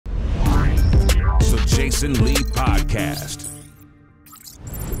Jason Lee Podcast.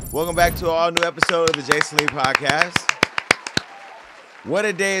 Welcome back to an all-new episode of the Jason Lee Podcast. What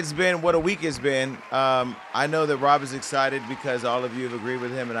a day it's been. What a week it's been. I know that Rob is excited because all of you have agreed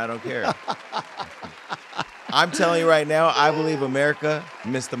with him, and I don't care. I'm telling you right now, I believe America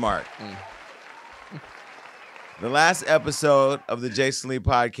missed the mark. The last episode of the Jason Lee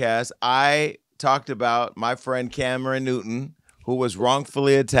Podcast, I talked about my friend Cameron Newton, who was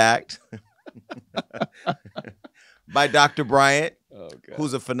wrongfully attacked by Dr. Bryant,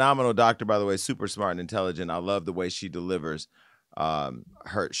 who's a phenomenal doctor, by the way, super smart and intelligent. I love the way she delivers.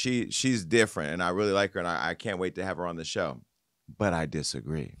 She's different, and I really like her, and I can't wait to have her on the show. But I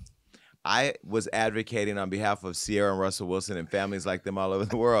disagree. I was advocating on behalf of Sierra and Russell Wilson and families like them all over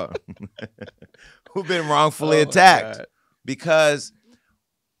the world who've been wrongfully attacked. Because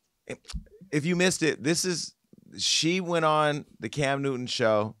if you missed it, she went on the Cam Newton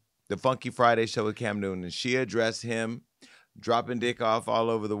show, the Funky Friday show with Cam Newton, and she addressed him dropping dick off all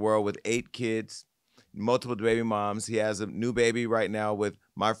over the world with 8 kids, multiple baby moms. He has a new baby right now with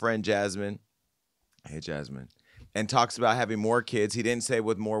my friend Jasmine. Hey, Jasmine. And talks about having more kids. He didn't say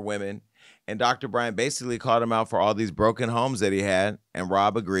with more women. And Dr. Bryant basically called him out for all these broken homes that he had, and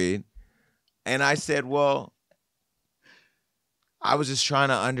Rob agreed. And I said, well, I was just trying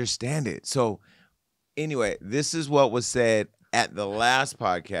to understand it. So anyway, this is what was said at the last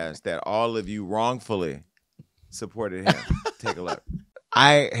podcast that all of you wrongfully supported him. Take a look.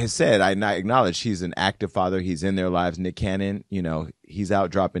 I had said, I acknowledge he's an active father. He's in their lives. Nick Cannon, he's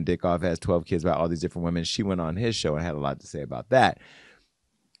out dropping dick off, has 12 kids by all these different women. She went on his show and had a lot to say about that.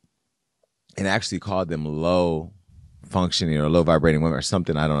 And actually called them low functioning or low vibrating women or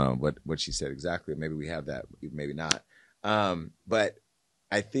something. I don't know what she said exactly. Maybe we have that, maybe not. But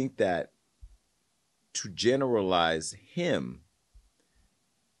I think that to generalize him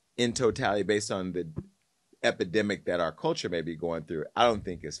in totality based on the epidemic that our culture may be going through, I don't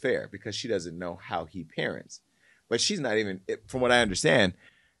think is fair because she doesn't know how he parents. But she's not even, from what I understand,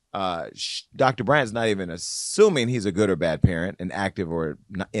 Dr. Bryant's not even assuming he's a good or bad parent, an active or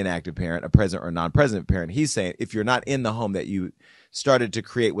inactive parent, a present or non-present parent. He's saying if you're not in the home that you started to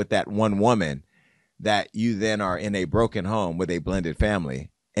create with that one woman, that you then are in a broken home with a blended family.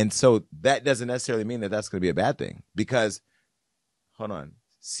 And so that doesn't necessarily mean that that's going to be a bad thing because, hold on,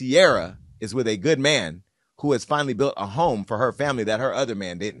 Sierra is with a good man who has finally built a home for her family that her other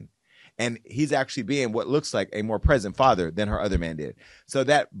man didn't. And he's actually being what looks like a more present father than her other man did. So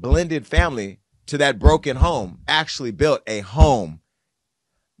that blended family to that broken home actually built a home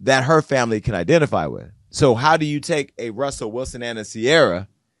that her family can identify with. So how do you take a Russell Wilson and a Sierra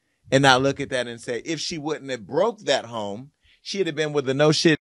and not look at that and say, if she wouldn't have broke that home, she'd have been with the no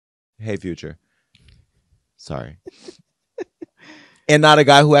shit. Hey, Future. Sorry. And not a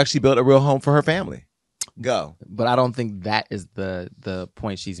guy who actually built a real home for her family. Go. But I don't think that is the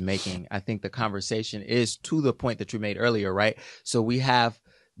point she's making. I think the conversation is to the point that you made earlier, right? So we have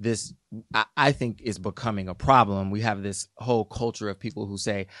this, I think is becoming a problem. We have this whole culture of people who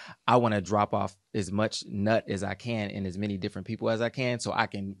say, I want to drop off as much nut as I can in as many different people as I can so I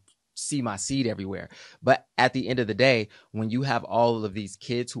can see my seed everywhere. But at the end of the day, when you have all of these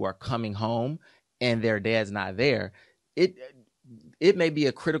kids who are coming home and their dad's not there, it may be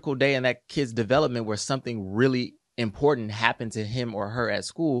a critical day in that kid's development where something really important happened to him or her at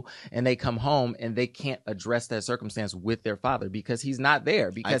school, and they come home and they can't address that circumstance with their father because he's not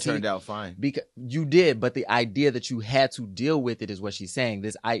there. Because I turned out fine. Because you did, but the idea that you had to deal with it is what she's saying.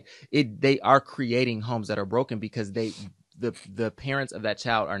 They are creating homes that are broken because the parents of that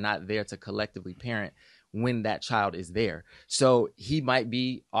child are not there to collectively parent when that child is there. So he might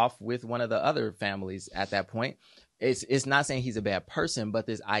be off with one of the other families at that point. It's not saying he's a bad person, but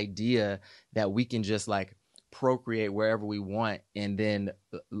this idea that we can just like procreate wherever we want and then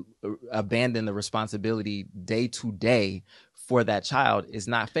abandon the responsibility day to day for that child is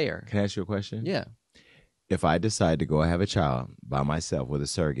not fair. Can I ask you a question? Yeah. If I decide to go have a child by myself with a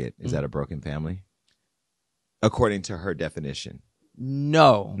surrogate, is that a broken family? According to her definition.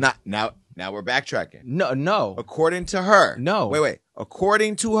 No. Not now we're backtracking. No. According to her. No. Wait.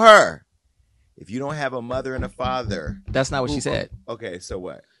 According to her. If you don't have a mother and a father. That's not what she said. Okay, so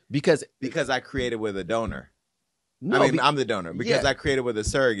what? Because I created with a donor. No, I'm the donor. Because I created with a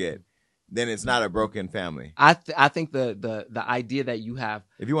surrogate, then it's not a broken family. I think the idea that you have.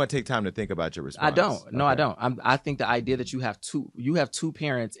 If you want to take time to think about your response. I don't. No, okay. I don't. I think the idea that you have two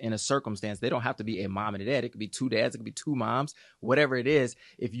parents in a circumstance, they don't have to be a mom and a dad. It could be two dads. It could be two moms. Whatever it is,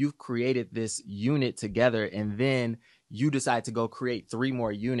 if you've created this unit together and then you decide to go create 3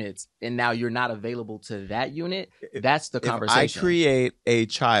 more units, and now you're not available to that unit. That's the conversation. If I create a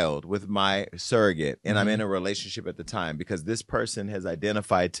child with my surrogate and I'm in a relationship at the time, because this person has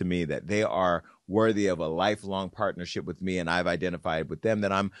identified to me that they are worthy of a lifelong partnership with me, and I've identified with them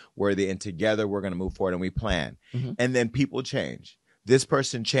that I'm worthy, and together we're going to move forward and we plan. And then people change. This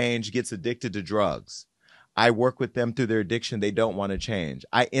person gets addicted to drugs. I work with them through their addiction. They don't want to change.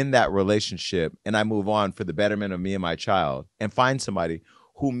 I end that relationship and I move on for the betterment of me and my child, and find somebody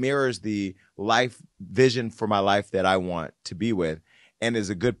who mirrors the life vision for my life that I want to be with, and is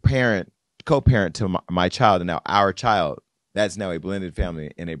a good parent, co-parent to my child, and now our child. That's now a blended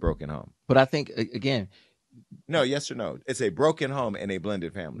family in a broken home. But I think, again, no, yes or no? It's a broken home and a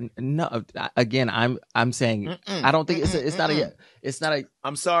blended family. No, again, I'm saying I don't think it's not a.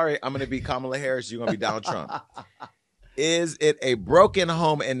 I'm sorry, I'm going to be Kamala Harris. You're going to be Donald Trump. Is it a broken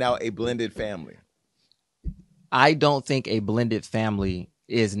home and now a blended family? I don't think a blended family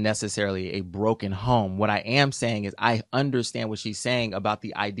is necessarily a broken home. What I am saying is I understand what she's saying about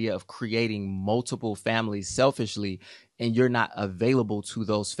the idea of creating multiple families selfishly, and you're not available to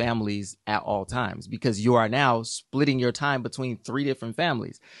those families at all times because you are now splitting your time between 3 different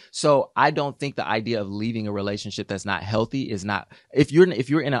families. So I don't think the idea of leaving a relationship that's not healthy is not, if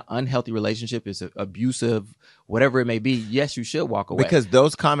you're in an unhealthy relationship, it's abusive, whatever it may be, yes, you should walk away. Because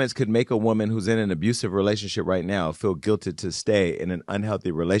those comments could make a woman who's in an abusive relationship right now feel guilty to stay in an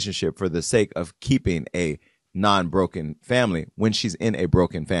unhealthy relationship for the sake of keeping a non-broken family when she's in a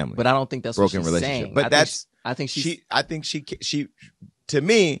broken family. But I don't think that's broken what she's saying. But I think she to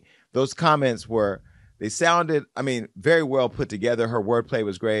me, those comments they sounded, very well put together. Her wordplay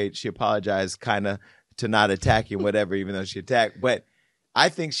was great. She apologized kind of to not attacking whatever, even though she attacked. But I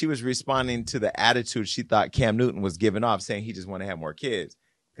think she was responding to the attitude she thought Cam Newton was giving off, saying he just want to have more kids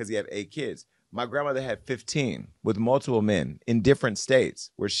because he had 8 kids. My grandmother had 15 with multiple men in different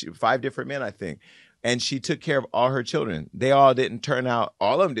states, 5 different men, I think. And she took care of all her children. All of them didn't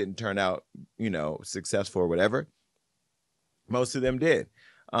turn out, successful or whatever. Most of them did.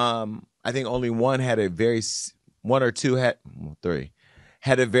 I think only one had three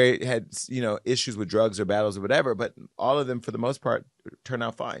had issues with drugs or battles or whatever, but all of them for the most part turned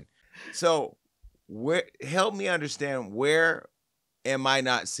out fine. So help me understand, where am I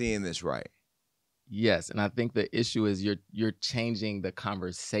not seeing this right? Yes, and I think the issue is you're changing the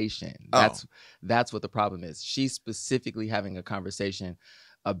conversation. That's what the problem is. She's specifically having a conversation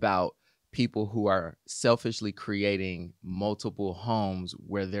about people who are selfishly creating multiple homes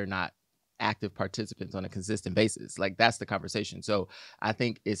where they're not active participants on a consistent basis. Like, that's the conversation. So I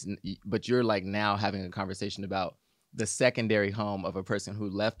think but you're like now having a conversation about the secondary home of a person who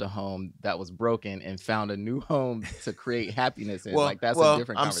left a home that was broken and found a new home to create happiness in. That's a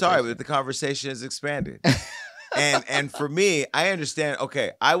different conversation. I'm sorry, but the conversation has expanded. and for me, I understand,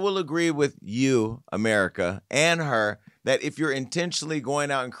 okay, I will agree with you, America, and her, that if you're intentionally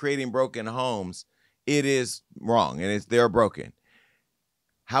going out and creating broken homes, it is wrong and they're broken.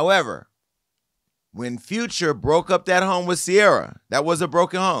 However, when Future broke up that home with Sierra, that was a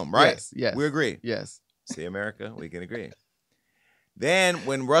broken home, right? Yes. We agree. Yes. See, America, we can agree. Then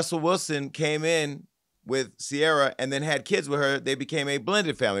when Russell Wilson came in with Sierra and then had kids with her, they became a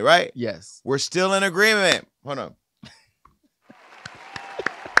blended family, right? Yes. We're still in agreement. Hold on.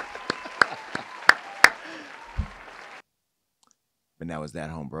 But now, is that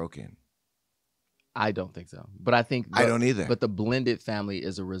home broken? I don't think so. But I think I don't either. But the blended family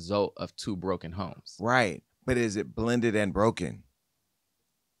is a result of 2 broken homes. Right. But is it blended and broken?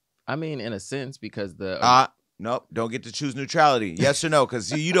 In a sense, because nope, don't get to choose neutrality. Yes or no,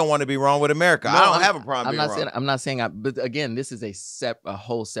 because you don't want to be wrong with America. No, I don't have a problem being wrong. I'm not saying, but again, this is a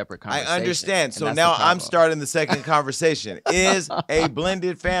whole separate conversation. I understand. So now I'm starting the second conversation. Is a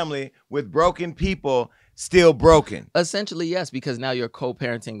blended family with broken people still broken? Essentially, yes, because now you're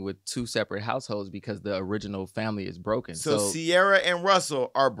co-parenting with 2 separate households because the original family is broken. So Sierra and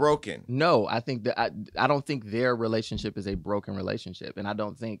Russell are broken. No, I think that I don't think their relationship is a broken relationship, and I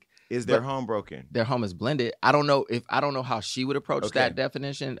don't think their home broken. Their home is blended. I don't know how she would approach that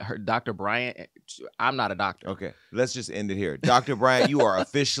definition. Dr. Bryant, I'm not a doctor. Okay, let's just end it here. Dr. Bryant, you are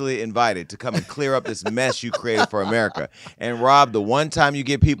officially invited to come and clear up this mess you created for America. And Rob, the one time you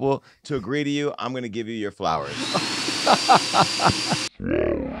get people to agree to you, I'm going to give you your flowers.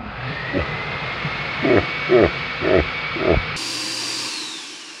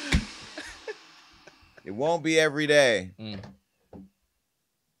 It won't be every day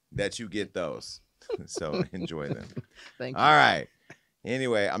that you get those. So enjoy them. Thank you. All right.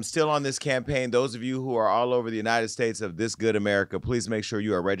 Anyway, I'm still on this campaign. Those of you who are all over the United States of this good America, please make sure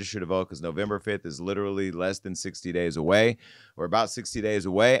you are registered to vote because November 5th is literally less than 60 days away. We're about 60 days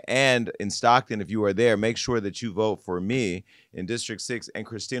away. And in Stockton, if you are there, make sure that you vote for me in District 6 and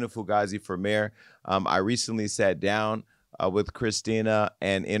Christina Fugazi for mayor. I recently sat down with Christina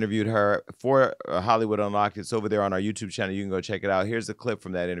and interviewed her for Hollywood Unlocked. It's over there on our YouTube channel. You can go check it out. Here's a clip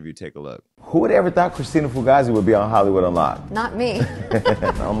from that interview. Take a look. Who would ever thought Christina Fugazi would be on Hollywood Unlocked? Not me.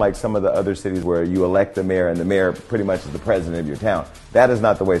 Unlike some of the other cities where you elect the mayor and the mayor pretty much is the president of your town, that is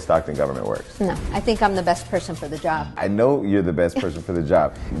not the way Stockton government works. No, I think I'm the best person for the job. I know you're the best person for the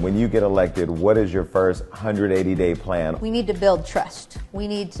job. When you get elected, what is your first 180-day plan? We need to build trust. We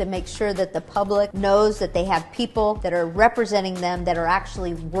need to make sure that the public knows that they have people that are representing them, that are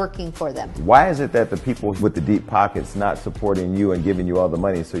actually working for them. Why is it that the people with the deep pockets not supporting you and giving you all the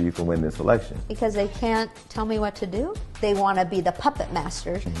money so you can win this election? Because they can't tell me what to do. They want to be the puppet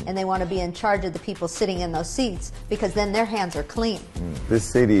masters, and they want to be in charge of the people sitting in those seats because then their hands are clean. This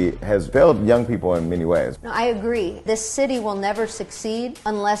city has failed young people in many ways. No, I agree. This city will never succeed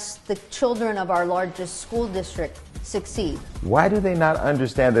unless the children of our largest school district succeed. Why do they not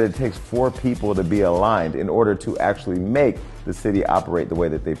understand that it takes 4 people to be aligned in order to actually make the city operate the way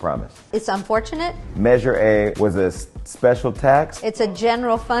that they promised? It's unfortunate. Measure A was a special tax. It's a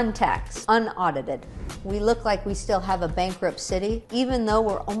general fund tax, unaudited. We look like we still have a bankrupt city, even though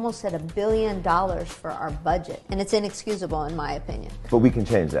we're almost at $1 billion for our budget. And it's inexcusable, in my opinion. But we can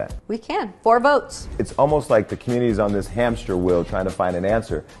change that. We can. 4 votes. It's almost like the community's on this hamster wheel trying to find an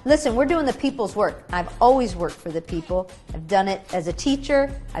answer. Listen, we're doing the people's work. I've always worked for the people. I've done it as a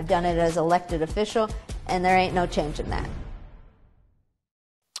teacher. I've done it as elected official. And there ain't no change in that.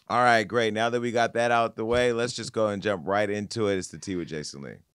 All right, great. Now that we got that out the way, let's just go and jump right into it. It's the Tea with Jason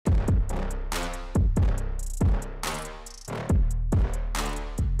Lee.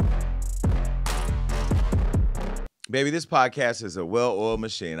 Baby, this podcast is a well-oiled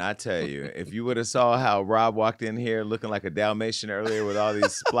machine. I tell you, if you would have saw how Rob walked in here looking like a Dalmatian earlier with all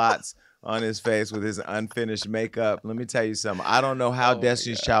these spots on his face with his unfinished makeup, let me tell you something. I don't know how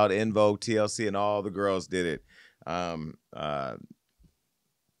Destiny's Child, En Vogue, TLC, and all the girls did it.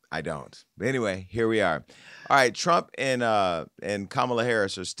 I don't. But anyway, here we are. All right, Trump and Kamala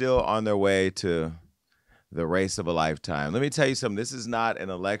Harris are still on their way to the race of a lifetime. Let me tell you something. This is not an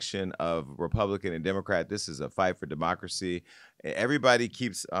election of Republican and Democrat. This is a fight for democracy. Everybody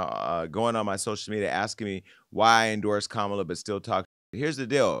keeps going on my social media asking me why I endorse Kamala but still talk. Here's the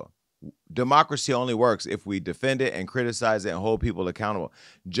deal. Democracy only works if we defend it and criticize it and hold people accountable.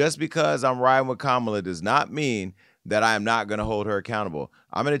 Just because I'm riding with Kamala does not mean that I am not going to hold her accountable.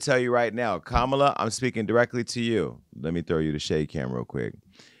 I'm going to tell you right now, Kamala, I'm speaking directly to you. Let me throw you the shade cam real quick.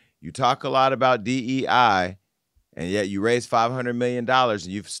 You talk a lot about DEI, and yet you raise $500 million, and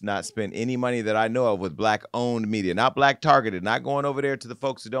you've not spent any money that I know of with black-owned media, not black-targeted, not going over there to the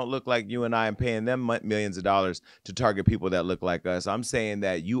folks who don't look like you and I and paying them millions of dollars to target people that look like us. I'm saying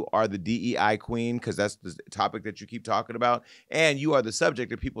that you are the DEI queen because that's the topic that you keep talking about, and you are the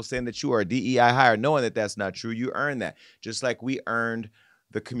subject of people saying that you are a DEI hire, knowing that that's not true. You earned that, just like we earned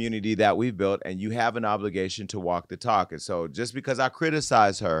the community that we've built, and you have an obligation to walk the talk. And so just because I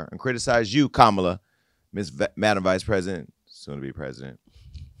criticize her and criticize you, Kamala, Madam Vice President, soon to be president,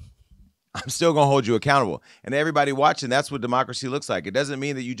 I'm still going to hold you accountable. And everybody watching, that's what democracy looks like. It doesn't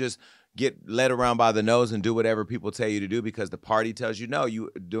mean that you just get led around by the nose and do whatever people tell you to do because the party tells you no.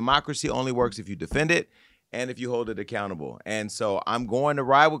 Democracy only works if you defend it and if you hold it accountable. And so I'm going to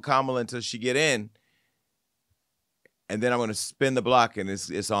ride with Kamala until she get in. And then I'm going to spin the block, and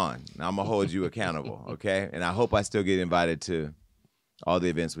it's on. Now I'm going to hold you accountable, okay? And I hope I still get invited to all the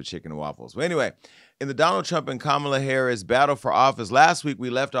events with chicken and waffles. Well, anyway, in the Donald Trump and Kamala Harris battle for office, last week we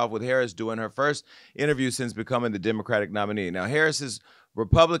left off with Harris doing her first interview since becoming the Democratic nominee. Now, Harris's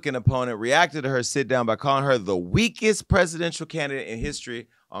Republican opponent reacted to her sit-down by calling her the weakest presidential candidate in history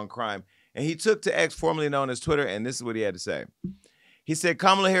on crime. And he took to X, formerly known as Twitter, and this is what he had to say. He said,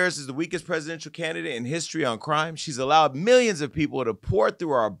 Kamala Harris is the weakest presidential candidate in history on crime. She's allowed millions of people to pour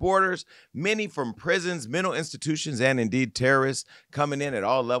through our borders, many from prisons, mental institutions, and indeed terrorists coming in at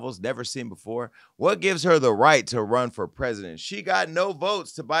all levels, never seen before. What gives her the right to run for president? She got no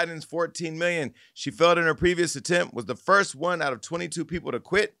votes to Biden's 14 million. She failed in her previous attempt, was the first one out of 22 people to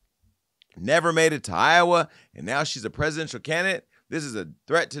quit, never made it to Iowa, and now she's a presidential candidate. This is a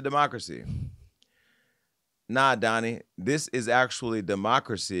threat to democracy. Nah, Donnie, this is actually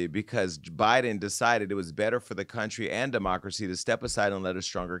democracy because Biden decided it was better for the country and democracy to step aside and let a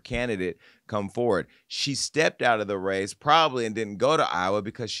stronger candidate come forward. She stepped out of the race probably and didn't go to Iowa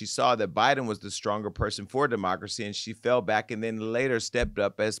because she saw that Biden was the stronger person for democracy, and she fell back and then later stepped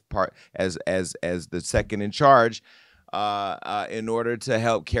up as the second in charge in order to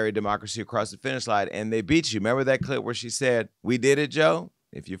help carry democracy across the finish line. And they beat you. Remember that clip where she said, "We did it, Joe"?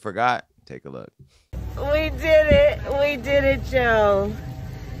 If you forgot, take a look. We did it. We did it, Joe.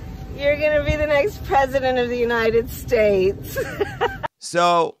 You're going to be the next president of the United States.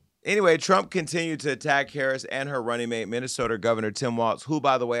 So, anyway, Trump continued to attack Harris and her running mate, Minnesota Governor Tim Walz, who,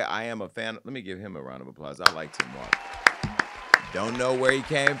 by the way, I am a fan. Let me give him a round of applause. I like Tim Walz. Don't know where he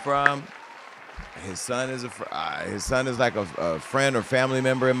came from. His son is like a friend or family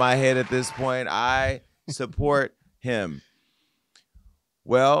member in my head at this point. I support him.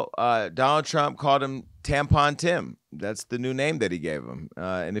 Well, Donald Trump called him Tampon Tim. That's the new name that he gave him.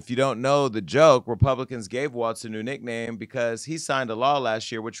 And if you don't know the joke, Republicans gave Walz a new nickname because he signed a law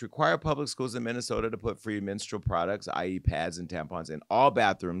last year which required public schools in Minnesota to put free menstrual products, i.e. pads and tampons, in all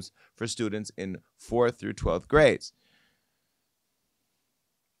bathrooms for students in 4th through 12th grades.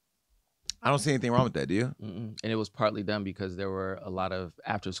 I don't see anything wrong with that, do you? And it was partly done because there were a lot of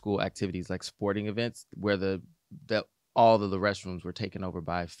after-school activities like sporting events where all of the restrooms were taken over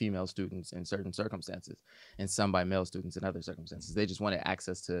by female students in certain circumstances and some by male students in other circumstances. They just wanted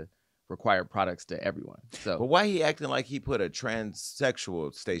access to required products to everyone. So, but why he acting like he put a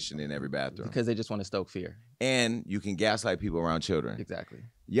transsexual station in every bathroom? Because they just want to stoke fear. And you can gaslight people around children. Exactly.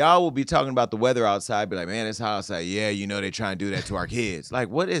 Y'all will be talking about the weather outside, be like, man, it's hot outside. Yeah, you know they trying to do that to our kids. Like,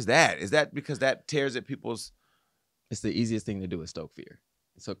 what is that? Is that because that tears at people's... It's the easiest thing to do is stoke fear.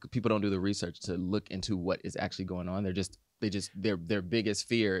 So people don't do the research to look into what is actually going on. Their biggest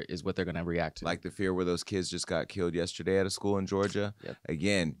fear is what they're going to react to. Like the fear where those kids just got killed yesterday at a school in Georgia. Yep.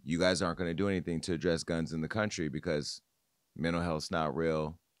 Again, you guys aren't going to do anything to address guns in the country because mental health's not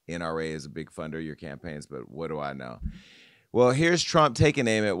real. NRA is a big funder of your campaigns, but what do I know? Well, here's Trump taking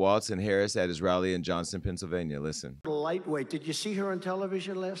aim at Walz and Harris at his rally in Johnston, Pennsylvania. Listen. Lightweight. Did you see her on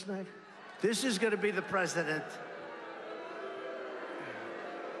television last night? This is going to be the president.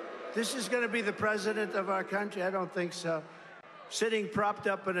 This is going to be the president of our country? I don't think so. Sitting propped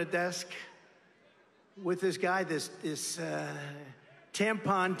up in a desk with this guy, this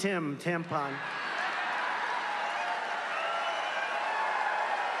Tampon Tim, Tampon.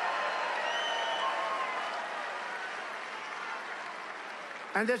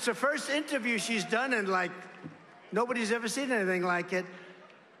 And it's the first interview she's done in, like, nobody's ever seen anything like it.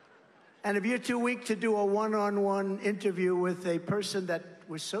 And if you're too weak to do a one-on-one interview with a person that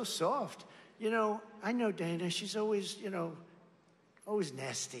was so soft, I know Dana, she's always, always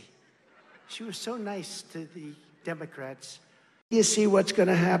nasty. She was so nice to the Democrats. You see what's going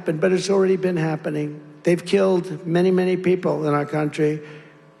to happen, but it's already been happening. They've killed many, many people in our country.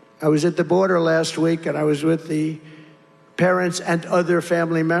 I was at the border last week, and I was with the parents and other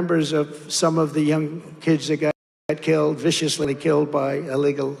family members of some of the young kids that got killed, viciously killed by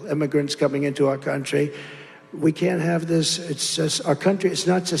illegal immigrants coming into our country. We can't have this. It's just our country. It's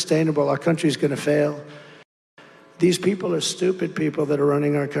not sustainable. Our country's going to fail. These people are stupid people that are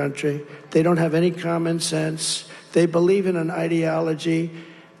running our country. They don't have any common sense. They believe in an ideology.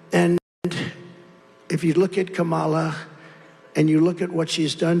 And if you look at Kamala and you look at what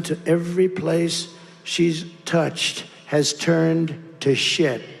she's done to every place she's touched has turned to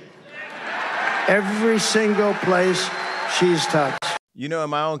shit. Every single place she's touched. In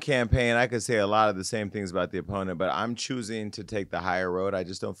my own campaign, I could say a lot of the same things about the opponent, but I'm choosing to take the higher road. I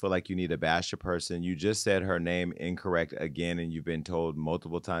just don't feel like you need to bash a person. You just said her name incorrect again, and you've been told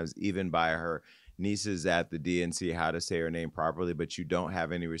multiple times, even by her nieces at the DNC, how to say her name properly, but you don't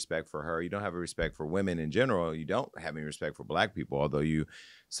have any respect for her. You don't have a respect for women in general. You don't have any respect for black people, although you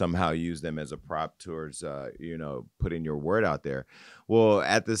somehow use them as a prop towards, putting your word out there. Well,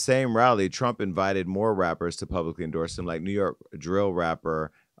 at the same rally, Trump invited more rappers to publicly endorse him, like New York drill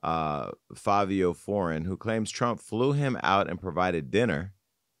rapper Fabio Foreign, who claims Trump flew him out and provided dinner.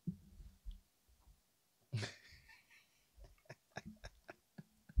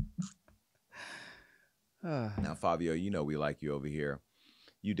 Now, Fabio, we like you over here.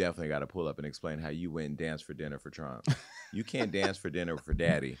 You definitely got to pull up and explain how you went and danced for dinner for Trump. You can't dance for dinner for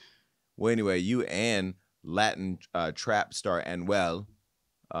daddy. Well, anyway, you and Latin trap star Anuel,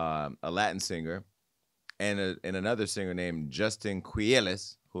 a Latin singer, and another singer named Justin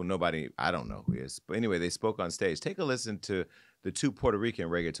Quiles, who I don't know who he is. But anyway, they spoke on stage. Take a listen to the two Puerto Rican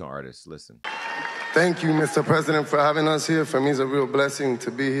reggaeton artists. Listen. Thank you, Mr. President, for having us here. For me, it's a real blessing to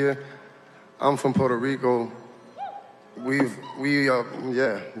be here. I'm from Puerto Rico. we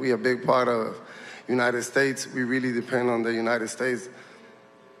a big part of United States. We really depend on the United States.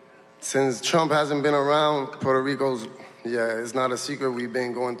 Since Trump hasn't been around, Puerto Rico's, it's not a secret. We've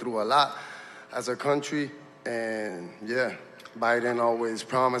been going through a lot as a country. And Biden always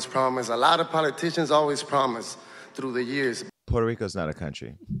promise. A lot of politicians always promise through the years. Puerto Rico's not a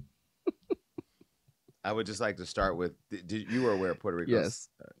country. I would just like to start with, you were aware Puerto Rico's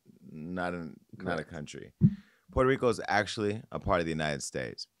not a country. Puerto Rico is actually a part of the United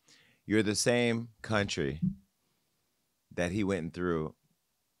States. You're the same country that he went and threw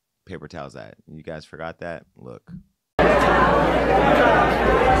paper towels at. You guys forgot that? Look.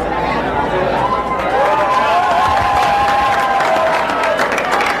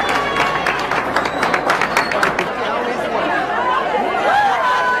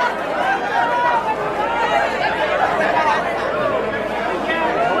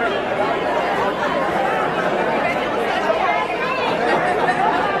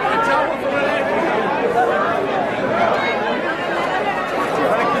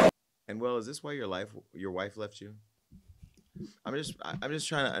 Is this why your wife left you? I'm just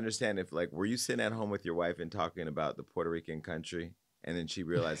trying to understand if, like, were you sitting at home with your wife and talking about the Puerto Rican country, and then she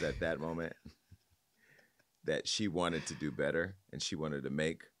realized at that moment that she wanted to do better and she wanted to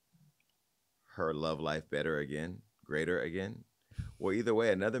make her love life better again, greater again? Well, either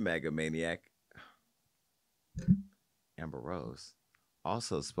way, another MAGA maniac, Amber Rose,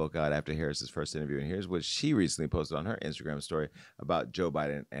 also spoke out after Harris's first interview, and here's what she recently posted on her Instagram story about Joe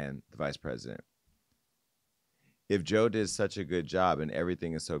Biden and the vice president. If Joe did such a good job and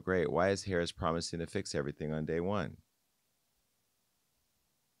everything is so great, why is Harris promising to fix everything on day one?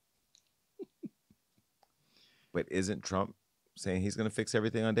 But isn't Trump saying he's going to fix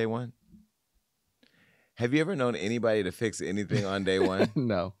everything on day one? Have you ever known anybody to fix anything on day one?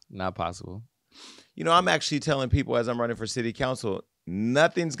 No, not possible. You know, I'm actually telling people as I'm running for city council,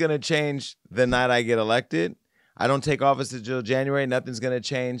 nothing's going to change the night I get elected. I don't take office until January. Nothing's going to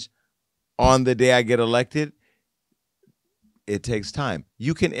change on the day I get elected. It takes time.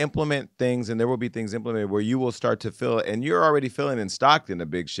 You can implement things, and there will be things implemented where you will start to feel, and you're already feeling in Stockton a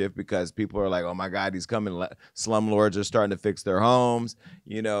big shift because people are like, oh my God, he's coming. Slumlords are starting to fix their homes.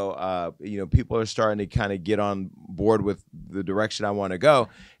 People are starting to kind of get on board with the direction I want to go.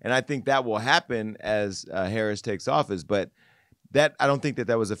 And I think that will happen as Harris takes office. But that, I don't think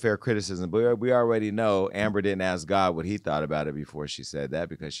that was a fair criticism. But we already know Amber didn't ask God what he thought about it before she said that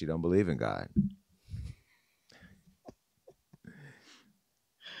because she don't believe in God.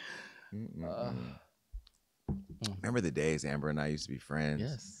 Remember the days Amber and I used to be friends?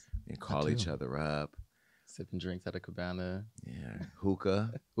 Yes. And call each other up. Sipping drinks at a cabana. Yeah.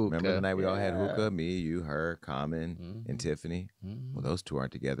 Hookah. Remember the night we all had hookah? Me, you, her, Common, and Tiffany. Well, those two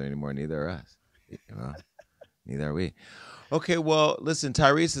aren't together anymore. Neither are us. Well, neither are we. Okay, well, listen,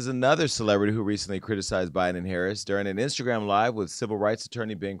 Tyrese is another celebrity who recently criticized Biden and Harris. During an Instagram Live with civil rights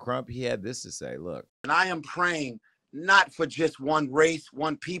attorney Ben Crump, he had this to say, look. And I am praying not for just one race,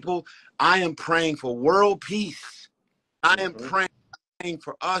 one people. I am praying for world peace. I am praying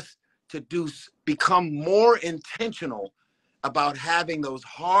for us to become more intentional about having those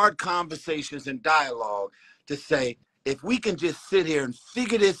hard conversations and dialogue to say, if we can just sit here and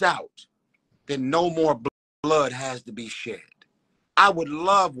figure this out, then no more blood has to be shed. I would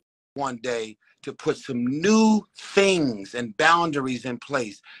love one day to put some new things and boundaries in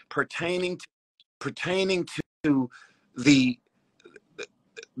place pertaining to the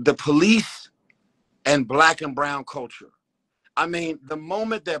police and black and brown culture. I mean, the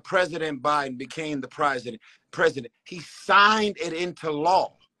moment that President Biden became the president, he signed it into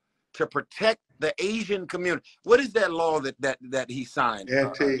law to protect the Asian community. What is that law that he signed?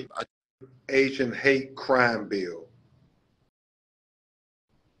 Anti-Asian hate crime bill.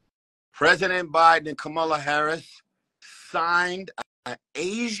 President Biden and Kamala Harris signed an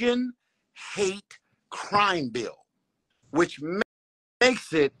Asian hate crime bill, which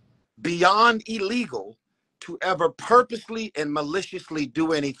makes it beyond illegal to ever purposely and maliciously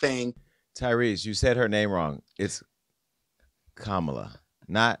do anything. Tyrese, you said her name wrong. It's Kamala,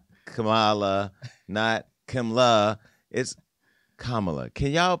 not Kamala, not Kamala. It's Kamala.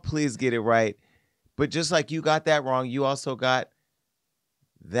 Can y'all please get it right? But just like you got that wrong, you also got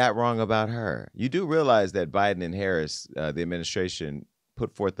that wrong about her. You do realize that Biden and Harris, the administration,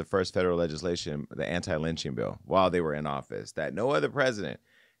 put forth the first federal legislation, the anti-lynching bill, while they were in office, that no other president,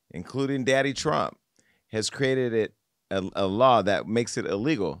 including Daddy Trump, has created a law that makes it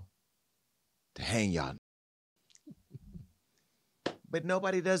illegal to hang y'all. But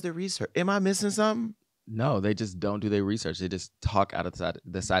nobody does the research. Am I missing something? No, they just don't do their research. They just talk out of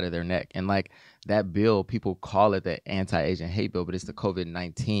the side of their neck. And like that bill, people call it the anti-Asian hate bill, but it's the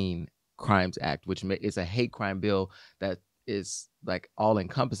COVID-19 Crimes Act, which is a hate crime bill that is like all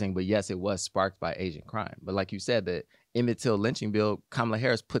encompassing. But yes, it was sparked by Asian crime. But like you said, the Emmett Till lynching bill, Kamala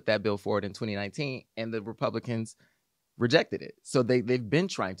Harris put that bill forward in 2019 and the Republicans rejected it. So they've been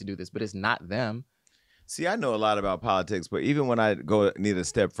trying to do this, but it's not them. See, I know a lot about politics, but even when I need a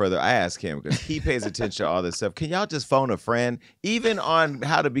step further, I ask him because he pays attention to all this stuff. Can y'all just phone a friend? Even on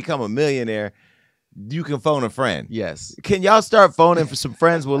how to become a millionaire, you can phone a friend. Yes. Can y'all start phoning for some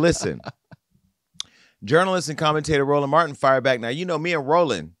friends? Well, listen. Journalist and commentator Roland Martin fired back. Now, you know, me and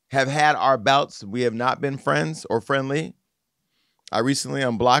Roland have had our bouts. We have not been friends or friendly. I recently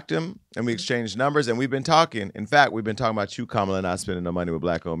unblocked him, and we exchanged numbers, and we've been talking. In fact, we've been talking about you, Kamala, not spending no money with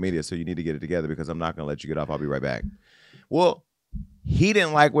black-owned media, so you need to get it together because I'm not going to let you get off. I'll be right back. Well, he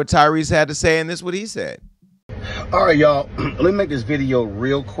didn't like what Tyrese had to say, and this is what he said. All right, y'all. Let me make this video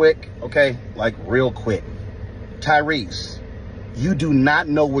real quick, okay? Like, real quick. Tyrese, you do not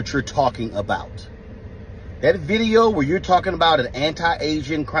know what you're talking about. That video where you're talking about an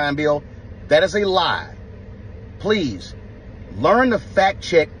anti-Asian crime bill, that is a lie. Please, learn to fact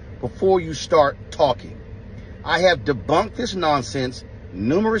check before you start talking. I have debunked this nonsense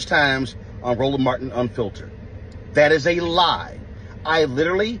numerous times on Roland Martin Unfiltered. That is a lie. I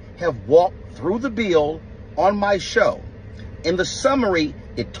literally have walked through the bill on my show. In the summary,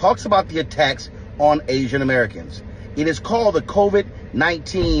 it talks about the attacks on Asian Americans. It is called the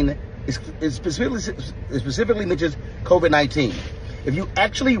COVID-19. It specifically mentions COVID-19. If you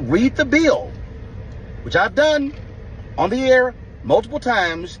actually read the bill, which I've done on the air multiple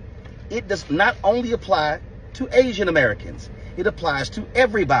times, it does not only apply to Asian Americans. It applies to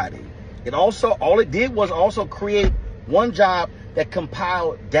everybody. It also, all it did was also create one job that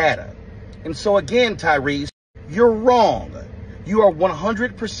compiled data. And so again, Tyrese, you're wrong. You are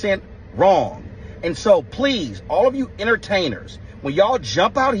 100% wrong. And so please, all of you entertainers, when y'all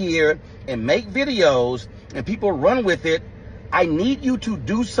jump out here and make videos and people run with it, I need you to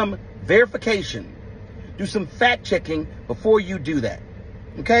do some verification. Do some fact checking before you do that.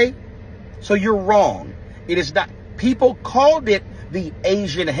 Okay? So you're wrong. It is not. People called it the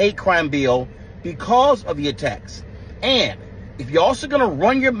Asian hate crime bill because of the attacks. And if you're also going to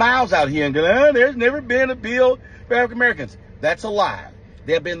run your mouths out here and go, oh, there's never been a bill for African Americans, that's a lie.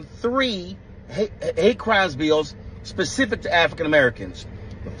 There have been 3 hate crimes bills specific to African Americans.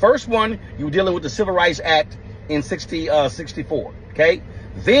 The first one, you were dealing with the Civil Rights Act in 64. Okay?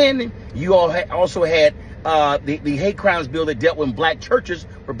 Then you all also had the hate crimes bill that dealt when black churches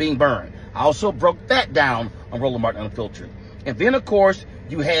were being burned. I also broke that down on Roland Martin Unfiltered. And then, of course,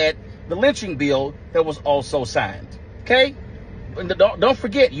 you had the lynching bill that was also signed. Okay? And don't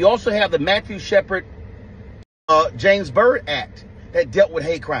forget, you also have the Matthew Shepard, James Byrd Act that dealt with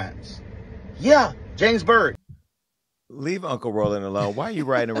hate crimes. Yeah, James Byrd. Leave Uncle Roland alone. Why are you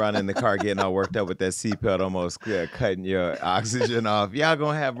riding around in the car getting all worked up with that seatbelt almost cutting your oxygen off? Y'all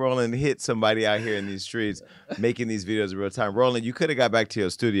gonna have Roland hit somebody out here in these streets making these videos in real time. Roland, you could have got back to your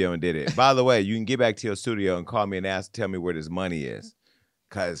studio and did it. By the way, you can get back to your studio and call me and tell me where this money is,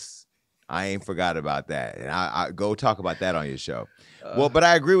 because I ain't forgot about that. And I go talk about that on your show. Well, but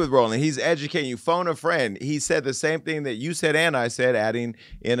I agree with Roland. He's educating you. Phone a friend. He said the same thing that you said and I said, adding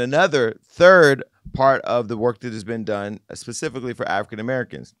in another third part of the work that has been done specifically for African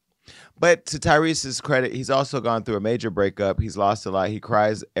Americans. But to Tyrese's credit, he's also gone through a major breakup. He's lost a lot. He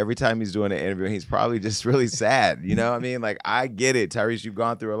cries every time he's doing an interview. He's probably just really sad. You know what I mean? Like, I get it. Tyrese, you've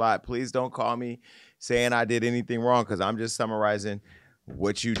gone through a lot. Please don't call me saying I did anything wrong, because I'm just summarizing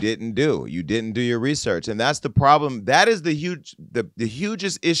what you didn't do. You didn't do your research. And that's the problem. That is the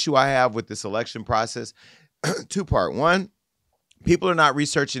hugest issue I have with this election process. 2-part. 1, people are not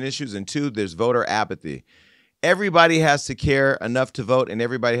researching issues. And 2, there's voter apathy. Everybody has to care enough to vote, and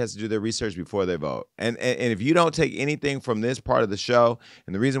everybody has to do their research before they vote. And if you don't take anything from this part of the show,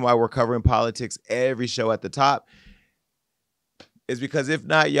 and the reason why we're covering politics every show at the top is because if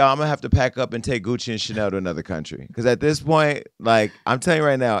not, y'all, I'm going to have to pack up and take Gucci and Chanel to another country. Because at this point, like, I'm telling you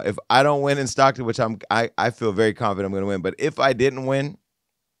right now, if I don't win in Stockton, which I feel very confident I'm going to win, but if I didn't win,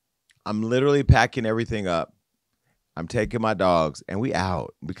 I'm literally packing everything up. I'm taking my dogs, and we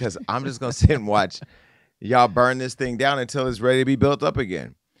out, because I'm just going to sit and watch y'all burn this thing down until it's ready to be built up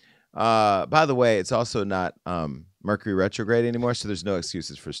again. By the way, it's also not Mercury retrograde anymore, so there's no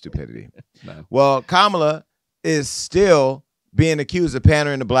excuses for stupidity. No. Well, Kamala is still being accused of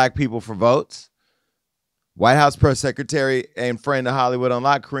pandering to black people for votes. White House press secretary and friend of Hollywood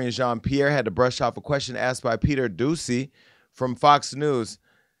Unlocked, Karine Jean-Pierre, had to brush off a question asked by Peter Doocy from Fox News.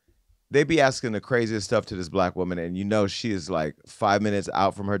 they be asking the craziest stuff to this black woman, and you know she is like 5 minutes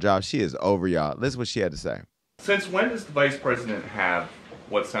out from her job. She is over y'all. Listen what she had to say. Since when does the vice president have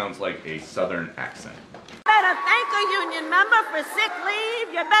what sounds like a southern accent? You better thank a union member for sick leave.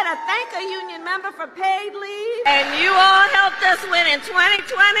 You better thank a union member for paid leave. And you all helped us win in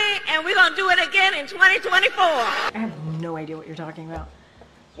 2020, and we're going to do it again in 2024. I have no idea what you're talking about.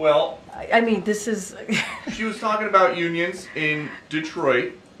 Well, I mean, this is... She was talking about unions in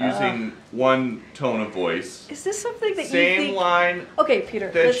Detroit using one tone of voice. Is this something that same you think... line. Okay,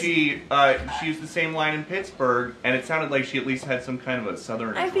 Peter. That she used the same line in Pittsburgh, and it sounded like she at least had some kind of a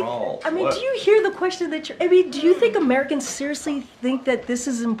southern drawl. I mean, do you hear the question that you're... I mean, do you think Americans seriously think that this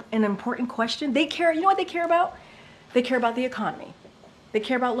is an important question? They care... You know what they care about? They care about the economy. They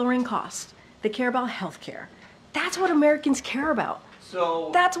care about lowering costs. They care about health care. That's what Americans care about. So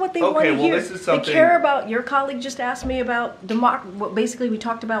that's what they want to hear. This is something... They care about, your colleague just asked me about, what basically we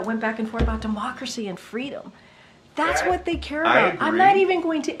talked about, went back and forth about democracy and freedom. That's what they care about. I'm not even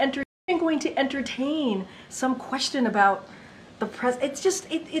going to entertain some question about the president.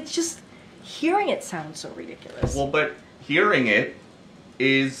 It's just, hearing it sounds so ridiculous. Well, but hearing it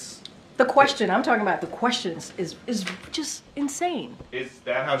is... The question, I'm talking about the questions, is just insane. Is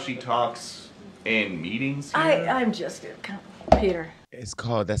that how she talks in meetings here? I'm just, Peter. It's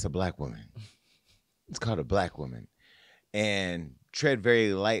called, that's a black woman. It's called a black woman. And tread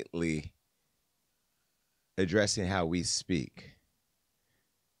very lightly addressing how we speak.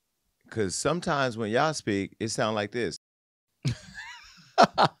 Because sometimes when y'all speak, it sounds like this.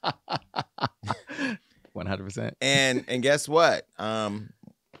 100%. And guess what? We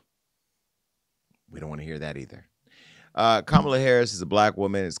don't want to hear that either. Kamala Harris is a black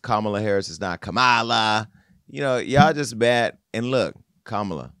woman. It's Kamala Harris. It's not Kamala. You know, y'all just bad. And look,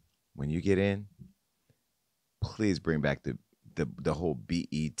 Kamala, when you get in, please bring back the whole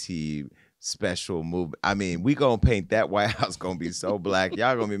BET special move. I mean, we gonna paint that White House gonna be so black.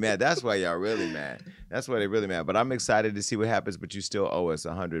 Y'all gonna be mad. That's why y'all really mad. That's why they really mad. But I'm excited to see what happens. But you still owe us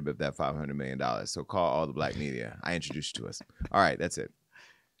 100 of that $500 million. So call all the black media. I introduced you to us. All right, that's it.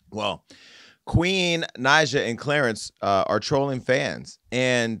 Well, Queen, Naija, and Clarence are trolling fans.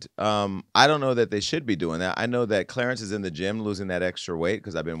 And I don't know that they should be doing that. I know that Clarence is in the gym losing that extra weight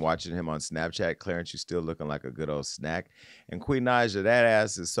because I've been watching him on Snapchat. Clarence, you're still looking like a good old snack. And Queen Naija, that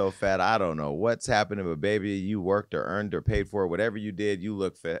ass is so fat, I don't know what's happening. But baby, you worked or earned or paid for it. Whatever you did, you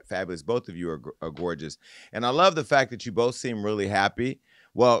look fabulous. Both of you are gorgeous. And I love the fact that you both seem really happy.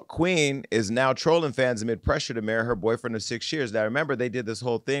 Well, Queen is now trolling fans amid pressure to marry her boyfriend of 6 years. Now, remember, they did this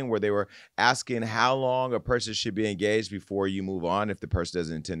whole thing where they were asking how long a person should be engaged before you move on if the person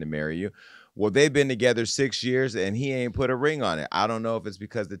doesn't intend to marry you. Well, they've been together 6 years, and he ain't put a ring on it. I don't know if it's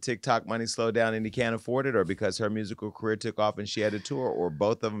because the TikTok money slowed down and he can't afford it, or because her musical career took off and she had to tour, or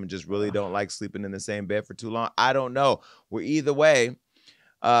both of them just really don't like sleeping in the same bed for too long. I don't know. Well, either way,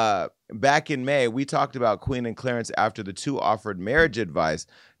 back in May, we talked about Queen and Clarence after the two offered marriage advice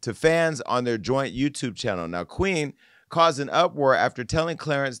to fans on their joint YouTube channel. Now, Queen caused an uproar after telling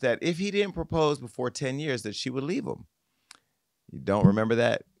Clarence that if he didn't propose before 10 years, that she would leave him. You don't remember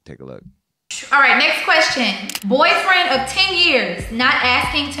that? Take a look. All right, next question. Boyfriend of 10 years not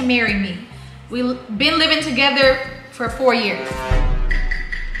asking to marry me. We've been living together for 4 years.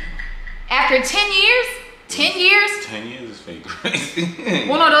 After 10 years? 10 years? 10 years is fake crazy.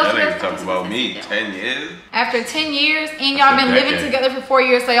 Well, no, those that ain't talking about me. 10 years? After 10 years, and y'all been living together for 4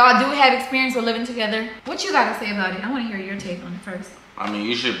 years, so y'all do have experience with living together. What you gotta say about it? I wanna hear your take on it first. I mean,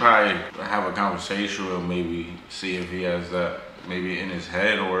 you should probably have a conversation or maybe see if he has that maybe in his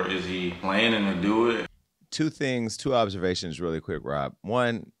head, or is he planning to do it? Two observations really quick, Rob.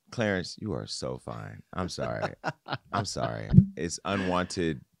 One, Clarence, you are so fine. I'm sorry. I'm sorry. It's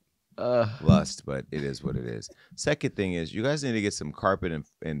unwanted lust, but it is what it is. Second thing is, you guys need to get some carpet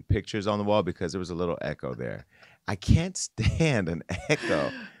and pictures on the wall because there was a little echo there. I can't stand an echo.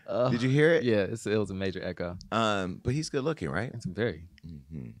 Did you hear it? Yeah, it was a major echo. But he's good looking, right? It's very.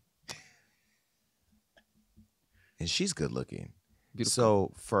 And she's good looking. Beautiful.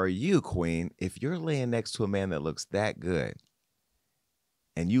 So for you, Queen, if you're laying next to a man that looks that good,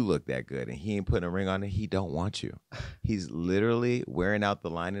 and you look that good, and he ain't putting a ring on it, he don't want you. He's literally wearing out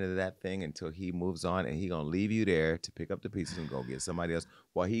the lining of that thing until he moves on, and he gonna leave you there to pick up the pieces and go get somebody else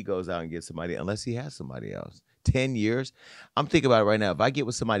while he goes out and gets somebody, unless he has somebody else. 10 years? I'm thinking about it right now. If I get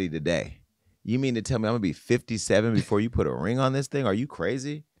with somebody today, you mean to tell me I'm gonna be 57 before you put a ring on this thing? Are you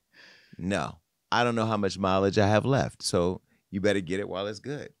crazy? No. I don't know how much mileage I have left, so you better get it while it's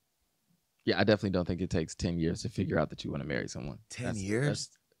good. Yeah, I definitely don't think it takes 10 years to figure out that you want to marry someone. 10 years? That's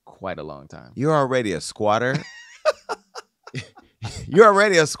quite a long time. You're already a squatter. You're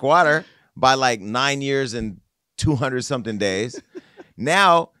already a squatter by like 9 years and 200 something days.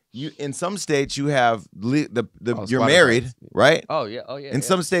 Now you in some states you have you're married, right? Oh yeah. In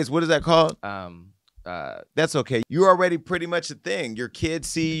some states, what is that called? That's okay. You're already pretty much a thing. Your kids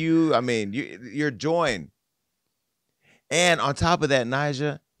see you. I mean, you're joined. And on top of that,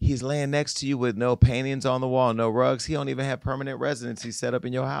 Naija, he's laying next to you with no paintings on the wall, no rugs. He don't even have permanent residency set up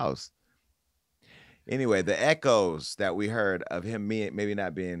in your house. Anyway, the echoes that we heard of him maybe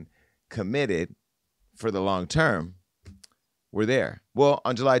not being committed for the long term were there. Well,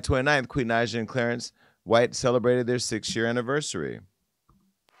 on July 29th, Queen Naija and Clarence White celebrated their 6-year anniversary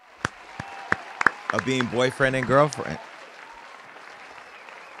of being boyfriend and girlfriend.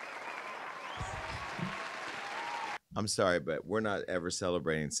 I'm sorry, but we're not ever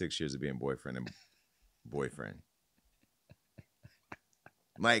celebrating 6 years of being boyfriend and boyfriend.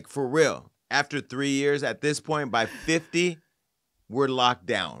 Like, for real. After 3 years, at this point, by 50, we're locked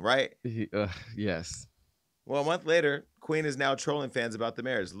down, right? Yes. Well, a month later, Queen is now trolling fans about the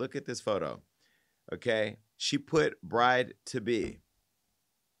marriage. Look at this photo, okay? She put bride-to-be.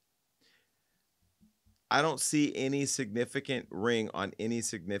 I don't see any significant ring on any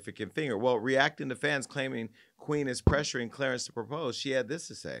significant finger. Well, reacting to fans claiming Queen is pressuring Clarence to propose, she had this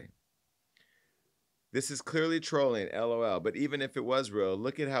to say. This is clearly trolling, LOL. But even if it was real,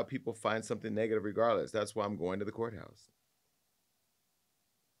 look at how people find something negative regardless. That's why I'm going to the courthouse.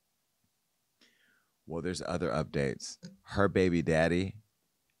 Well, there's other updates. Her baby daddy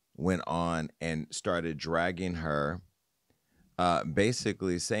went on and started dragging her,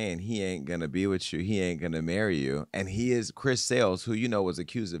 basically saying he ain't going to be with you. He ain't going to marry you. And he is Chris Sales, who, you know, was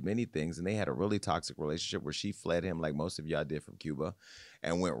accused of many things. And they had a really toxic relationship where she fled him like most of y'all did from Cuba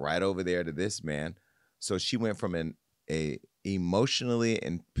and went right over there to this man. So she went from a emotionally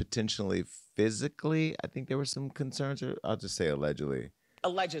and potentially physically, I think there were some concerns, or I'll just say allegedly,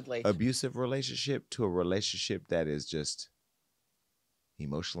 abusive relationship to a relationship that is just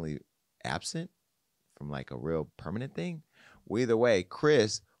emotionally absent from like a real permanent thing. Well, either way,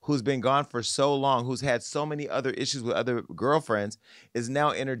 Chris, who's been gone for so long, who's had so many other issues with other girlfriends, is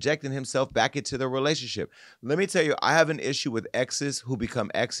now interjecting himself back into the relationship. Let me tell you, I have an issue with exes who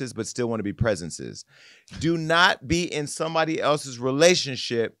become exes but still want to be presences. Do not be in somebody else's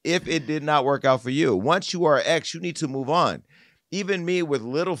relationship if it did not work out for you. Once you are an ex, you need to move on. Even me with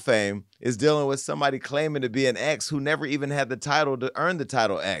little fame is dealing with somebody claiming to be an ex who never even had the title to earn the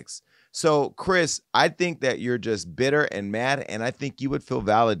title ex. So, Chris, I think that you're just bitter and mad, and I think you would feel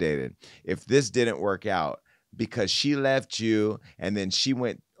validated if this didn't work out because she left you and then she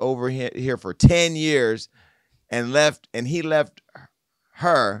went over here for 10 years and left, and he left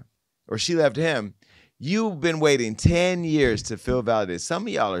her, or she left him. You've been waiting 10 years to feel validated. Some of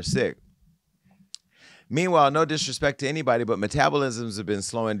y'all are sick. Meanwhile, no disrespect to anybody, but metabolisms have been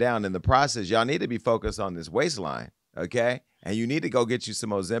slowing down in the process. Y'all need to be focused on this waistline, okay? And you need to go get you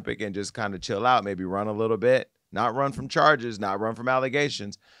some Ozempic and just kind of chill out, maybe run a little bit. Not run from charges, not run from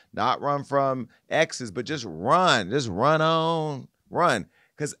allegations, not run from exes, but just run. Just run on, run.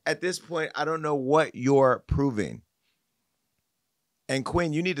 Because at this point, I don't know what you're proving. And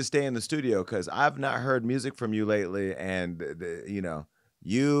Queen, you need to stay in the studio because I've not heard music from you lately. And, you know,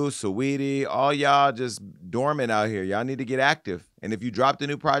 you, Saweetie, all y'all just dormant out here. Y'all need to get active. And if you dropped a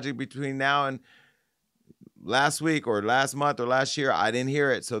new project between now and last week or last month or last year, I didn't hear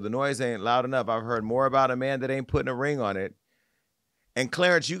it, so the noise ain't loud enough. I've heard more about a man that ain't putting a ring on it. And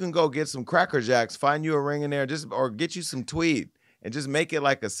Clarence, you can go get some Cracker Jacks, find you a ring in there, or get you some tweed and just make it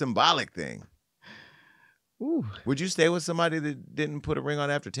like a symbolic thing. Ooh. Would you stay with somebody that didn't put a ring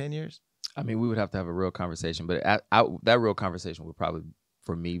on after 10 years? I mean, we would have to have a real conversation, but that real conversation would probably,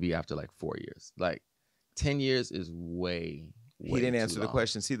 for me, be after like 4 years. Like 10 years is way he didn't answer the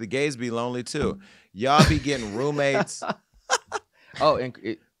question. See, the gays be lonely too. Y'all be getting roommates. Oh, and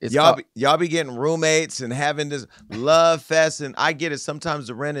y'all be getting roommates and having this love fest. And I get it. Sometimes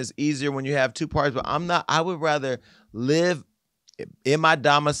the rent is easier when you have two parties, but I'm not. I would rather live in my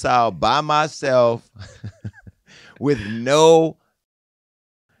domicile by myself with no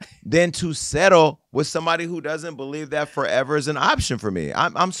than to settle with somebody who doesn't believe that forever is an option for me.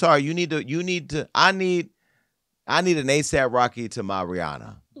 I'm sorry. I need an ASAP Rocky to my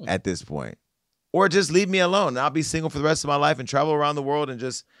Rihanna at this point. Or just leave me alone. I'll be single for the rest of my life and travel around the world and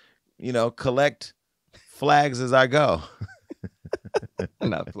just, you know, collect flags as I go.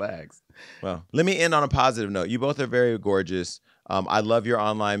 Not flags. Well, let me end on a positive note. You both are very gorgeous. I love your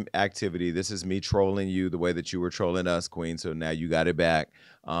online activity. This is me trolling you the way that you were trolling us, Queen. So now you got it back.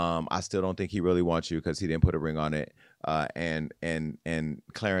 I still don't think he really wants you because he didn't put a ring on it. And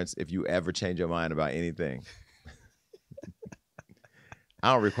Clarence, if you ever change your mind about anything,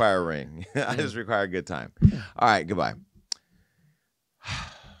 I don't require a ring. I just require a good time. All right, goodbye.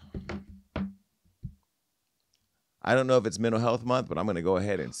 I don't know if it's Mental Health Month, but I'm going to go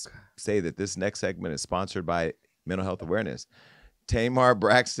ahead and say that this next segment is sponsored by Mental Health Awareness. Tamar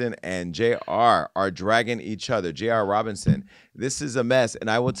Braxton and JR are dragging each other. JR Robinson, this is a mess. And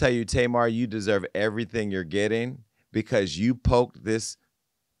I will tell you, Tamar, you deserve everything you're getting because you poked this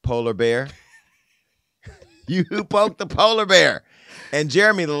polar bear. You poked the polar bear. And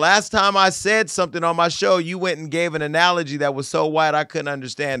Jeremy, the last time I said something on my show, you went and gave an analogy that was so wide I couldn't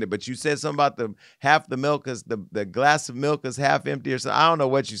understand it. But you said something about the half the milk is the glass of milk is half empty or something. I don't know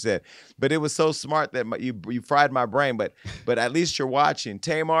what you said, but it was so smart that you fried my brain. But at least you're watching.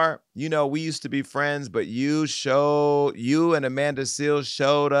 Tamar, you know, we used to be friends, but you and Amanda Seales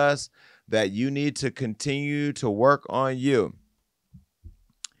showed us that you need to continue to work on you.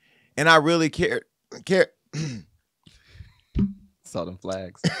 And I really care. Saw them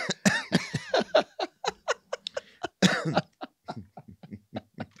flags.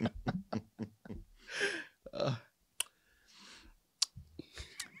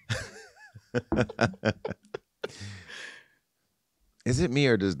 Is it me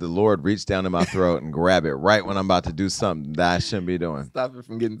or does the Lord reach down in my throat and grab it right when I'm about to do something that I shouldn't be doing? Stop it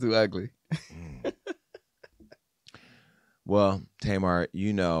from getting too ugly. Well, Tamar,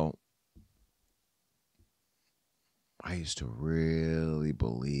 you know, I used to really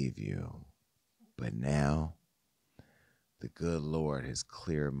believe you, but now the good Lord has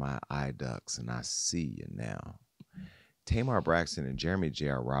cleared my eye ducts and I see you now. Tamar Braxton and Jeremy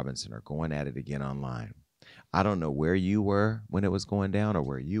J.R. Robinson are going at it again online. I don't know where you were when it was going down or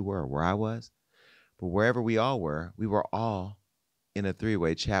where you were or where I was, but wherever we all were, we were all in a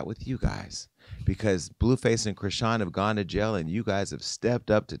three-way chat with you guys because Blueface and Krishan have gone to jail and you guys have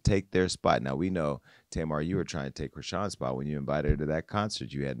stepped up to take their spot. Now, we know, Tamar, you were trying to take Krishan's spot when you invited her to that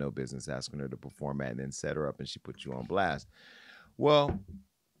concert. You had no business asking her to perform at and then set her up and she put you on blast. Well,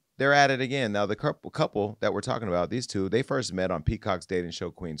 they're at it again. Now, the couple that we're talking about, these two, they first met on Peacock's dating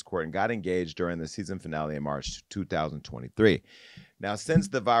show Queen's Court and got engaged during the season finale in March 2023. Now, since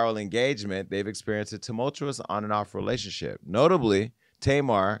the viral engagement, they've experienced a tumultuous on and off relationship. Notably,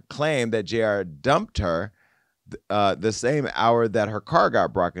 Tamar claimed that JR dumped her the same hour that her car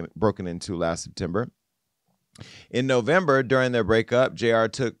got broken into last September. In November, during their breakup, JR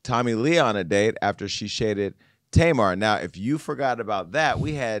took Tommy Lee on a date after she shaded Tamar. Now, if you forgot about that,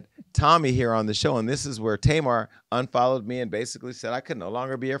 we had Tommy here on the show, and this is where Tamar unfollowed me and basically said I could no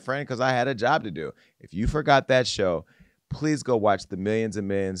longer be her friend because I had a job to do. If you forgot that show, please go watch the millions and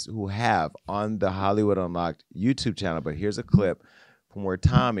millions who have on the Hollywood Unlocked YouTube channel. But here's a clip from where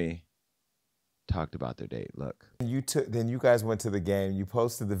Tommy talked about their date. Look. Then you guys went to the game. You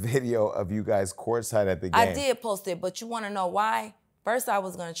posted the video of you guys courtside at the game. I did post it, but you want to know why? First, I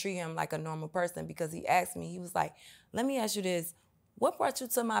was going to treat him like a normal person because he asked me, he was like, let me ask you this. What brought you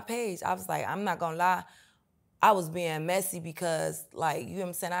to my page? I was like, I'm not going to lie. I was being messy because, like, you know what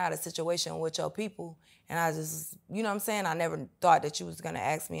I'm saying? I had a situation with your people, and I just, you know what I'm saying? I never thought that you was going to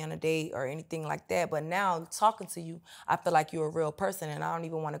ask me on a date or anything like that. But now, talking to you, I feel like you're a real person, and I don't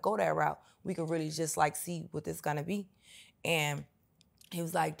even want to go that route. We could really just, like, see what this going to be. And he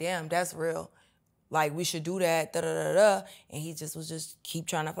was like, damn, that's real. Like, we should do that, da-da-da-da. And he just was just keep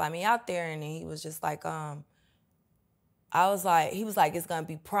trying to fly me out there. And then he was just like, he was like, it's gonna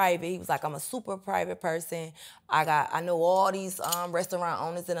be private. He was like, I'm a super private person. I know all these restaurant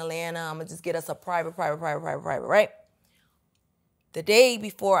owners in Atlanta. I'm gonna just get us a private, right? The day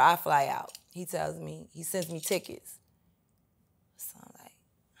before I fly out, he sends me tickets. So I'm like,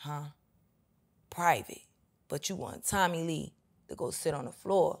 huh? Private. But you want Tommy Lee to go sit on the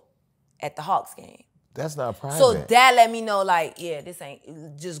floor at the Hawks game. That's not private. So that let me know, like, yeah, this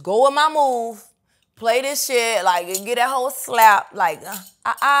ain't, just go with my move, play this shit, like, get that whole slap, like,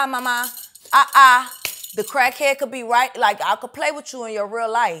 mama, The crackhead could be right, like, I could play with you in your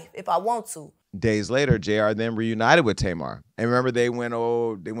real life if I want to. Days later, JR then reunited with Tamar. And remember, they went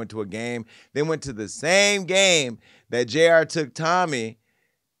to a game. They went to the same game that JR took Tommy,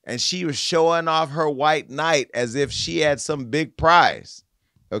 and she was showing off her white knight as if she had some big prize.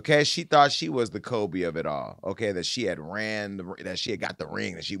 Okay, she thought she was the Kobe of it all. Okay, that she had got the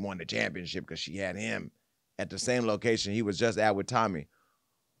ring, that she won the championship because she had him at the same location he was just at with Tommy,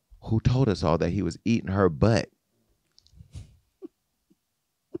 who told us all that he was eating her butt.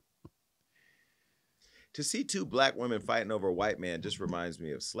 To see two black women fighting over a white man just reminds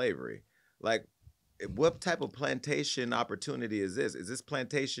me of slavery. Like, what type of plantation opportunity is this? Is this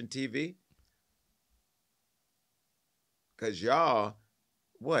plantation TV? Because y'all...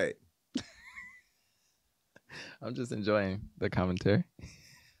 What? I'm just enjoying the commentary.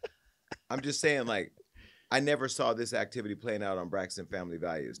 I'm just saying, like, I never saw this activity playing out on Braxton Family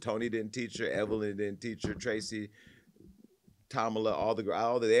Values. Tony didn't teach her. Evelyn didn't teach her. Tracy,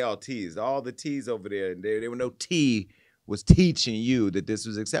 Kamala, they all teased. All the teas over there, and there were no tea was teaching you that this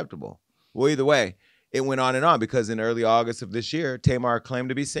was acceptable. Well, either way, it went on and on because in early August of this year, Tamar claimed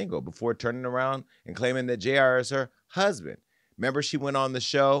to be single before turning around and claiming that JR is her husband. Remember, she went on the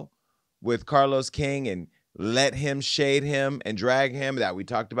show with Carlos King and let him shade him and drag him. That we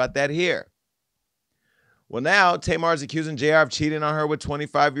talked about that here. Well, now Tamar's accusing JR of cheating on her with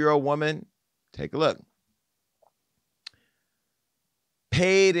 25-year-old woman. Take a look.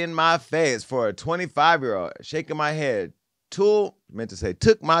 Paid in my face for a 25-year-old, shaking my head. Took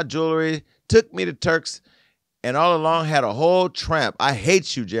my jewelry, took me to Turks, and all along had a whole tramp. I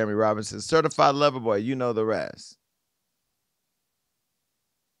hate you, Jeremy Robinson. Certified lover boy, you know the rest.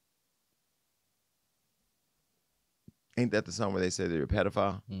 Ain't that the song where they say they're a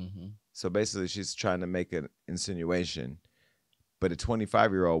pedophile? Mm-hmm. So basically, she's trying to make an insinuation. But a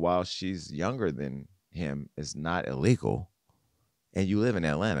 25-year-old, while she's younger than him, is not illegal. And you live in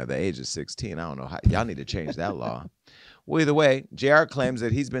Atlanta, the age of 16. I don't know how. Y'all need to change that law. Well, either way, JR claims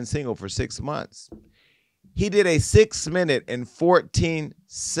that he's been single for 6 months. He did a 6-minute and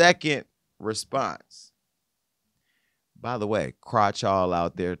 14-second response. By the way, crotch all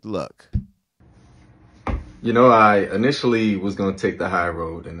out there, look. You know, I initially was going to take the high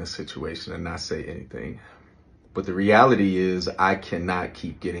road in this situation and not say anything. But the reality is I cannot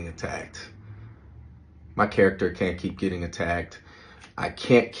keep getting attacked. My character can't keep getting attacked. I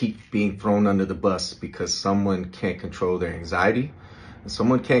can't keep being thrown under the bus because someone can't control their anxiety. And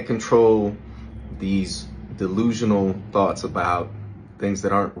someone can't control these delusional thoughts about things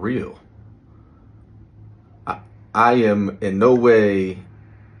that aren't real. I am in no way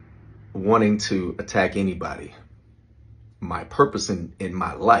wanting to attack anybody. My purpose in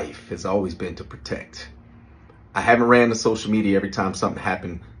my life has always been to protect. I haven't ran to social media every time something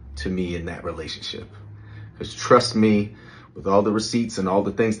happened to me in that relationship. Because trust me, with all the receipts and all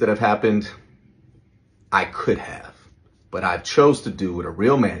the things that have happened, I could have. But I chose to do what a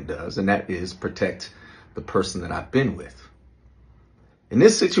real man does, and that is protect the person that I've been with. In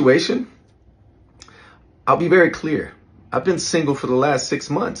this situation, I'll be very clear. I've been single for the last 6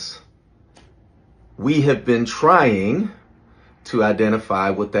 months. We have been trying to identify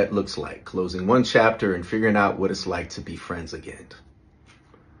what that looks like, closing one chapter and figuring out what it's like to be friends again.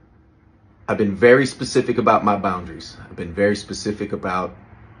 I've been very specific about my boundaries. I've been very specific about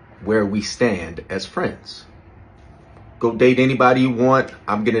where we stand as friends. Go date anybody you want.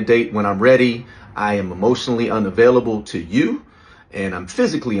 I'm going to date when I'm ready. I am emotionally unavailable to you, and I'm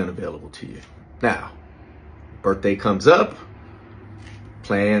physically unavailable to you. Now, birthday comes up,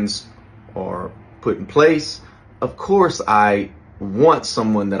 plans are put in place. Of course, I want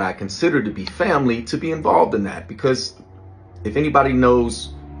someone that I consider to be family to be involved in that, because if anybody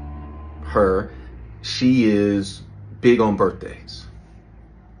knows her, she is big on birthdays.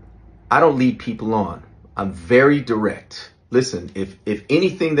 I don't lead people on. I'm very direct. Listen, if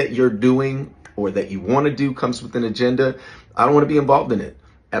anything that you're doing or that you want to do comes with an agenda, I don't want to be involved in it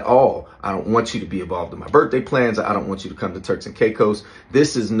at all. I don't want you to be involved in my birthday plans. I don't want you to come to Turks and Caicos.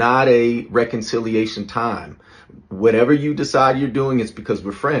 This is not a reconciliation time. Whatever you decide you're doing, it's because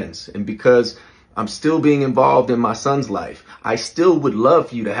we're friends and because I'm still being involved in my son's life. I still would love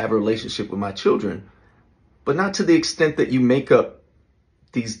for you to have a relationship with my children, but not to the extent that you make up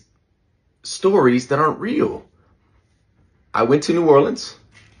these stories that aren't real. I went to New Orleans.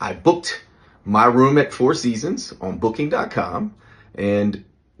 I booked my room at Four Seasons on booking.com and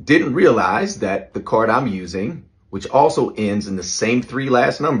didn't realize that the card I'm using, which also ends in the same 3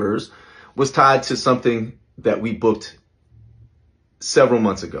 last numbers, was tied to something that we booked several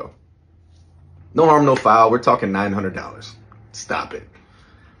months ago. No harm, no foul. We're talking $900. Stop it.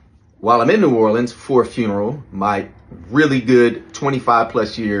 While I'm in New Orleans for a funeral, my really good 25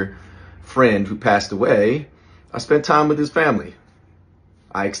 plus year friend who passed away, I spent time with his family.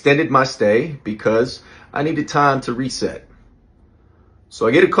 I extended my stay because I needed time to reset. So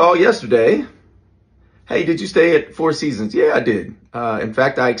I get a call yesterday. Hey, did you stay at Four Seasons? Yeah, I did. In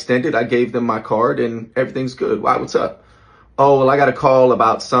fact, I extended. I gave them my card and everything's good. Why? What's up? Oh, well, I got a call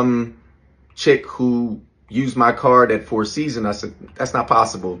about some chick who used my card at Four Seasons. I said, that's not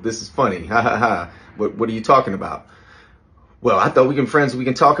possible. This is funny. Ha ha ha. What are you talking about? Well, I thought we can friends. We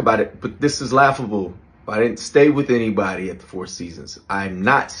can talk about it, but this is laughable. I didn't stay with anybody at the Four Seasons. I'm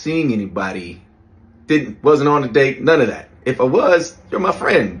not seeing anybody. Wasn't on a date. None of that. If I was, you're my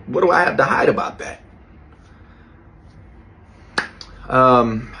friend. What do I have to hide about that?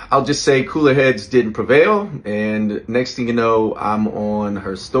 I'll just say cooler heads didn't prevail. And next thing you know, I'm on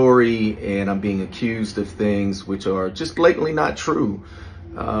her story and I'm being accused of things which are just blatantly not true.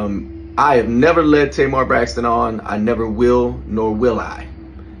 I have never led Tamar Braxton on. I never will, nor will I.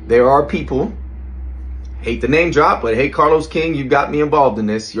 There are people, hate the name drop, but hey, Carlos King, you got me involved in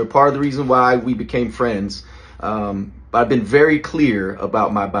this. You're part of the reason why we became friends. But I've been very clear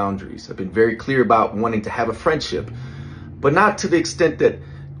about my boundaries. I've been very clear about wanting to have a friendship, but not to the extent that,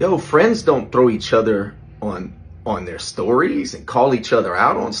 yo, friends don't throw each other on their stories and call each other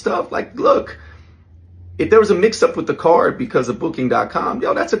out on stuff. Like, look, if there was a mix-up with the card because of booking.com,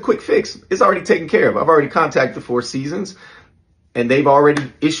 yo, that's a quick fix. It's already taken care of. I've already contacted the Four Seasons, and they've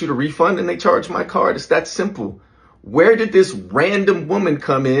already issued a refund, and they charged my card. It's that simple. Where did this random woman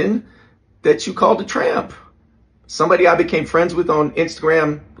come in that you called a tramp? Somebody I became friends with on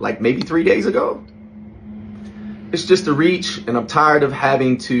Instagram like maybe 3 days ago? It's just a reach, and I'm tired of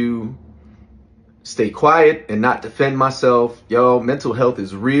having to stay quiet and not defend myself. Yo, mental health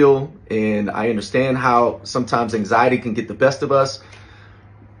is real, and I understand how sometimes anxiety can get the best of us,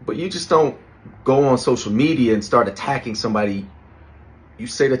 but you just don't go on social media and start attacking somebody you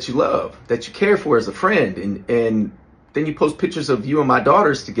say that you love, that you care for as a friend, and then you post pictures of you and my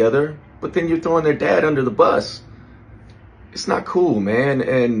daughters together, but then you're throwing their dad under the bus. It's not cool, man.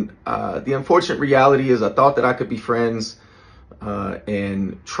 And the unfortunate reality is I thought that I could be friends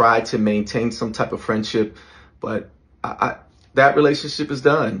and try to maintain some type of friendship, but that relationship is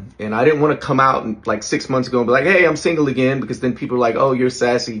done. And I didn't want to come out and like 6 months ago and be like, hey, I'm single again, because then people are like, oh, you're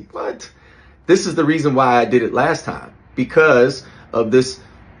sassy. What? This is the reason why I did it last time, because of this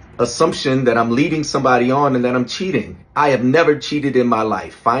assumption that I'm leading somebody on and that I'm cheating. I have never cheated in my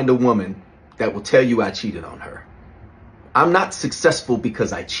life. Find a woman that will tell you I cheated on her. I'm not successful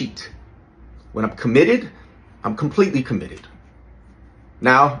because I cheat. When I'm committed, I'm completely committed.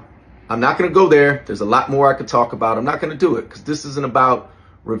 Now, I'm not going to go there. There's a lot more I could talk about. I'm not going to do it because this isn't about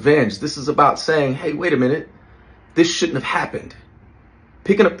revenge. This is about saying, hey, wait a minute. This shouldn't have happened.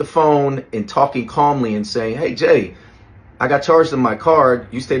 Picking up the phone and talking calmly and saying, hey, Jay, I got charged on my card.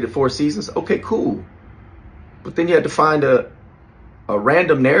 You stayed at Four Seasons. Okay, cool. But then you had to find a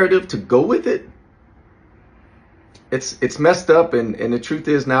random narrative to go with it. It's messed up, and the truth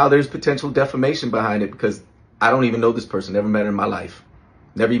is now there's potential defamation behind it because I don't even know this person, never met her in my life,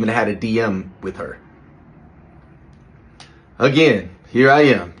 never even had a DM with her. Again, here I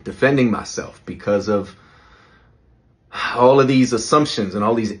am defending myself because of all of these assumptions and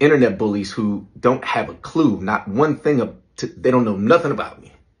all these internet bullies who don't have a clue, not one thing, they don't know nothing about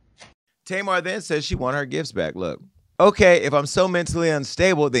me. Tamar then says she wants her gifts back. Look. Okay, if I'm so mentally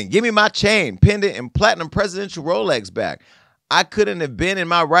unstable, then give me my chain, pendant, and platinum presidential Rolex back. I couldn't have been in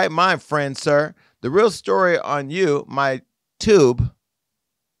my right mind, friend, sir. The real story on you, my tube,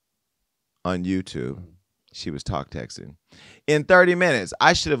 on YouTube, she was talk texting. In 30 minutes,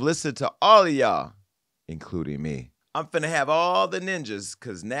 I should have listened to all of y'all, including me. I'm finna have all the ninjas,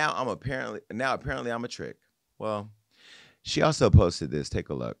 because now apparently I'm a trick. Well, she also posted this. Take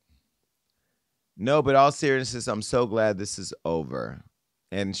a look. No, but all seriousness, I'm so glad this is over.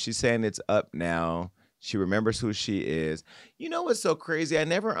 And she's saying it's up now. She remembers who she is. You know what's so crazy? I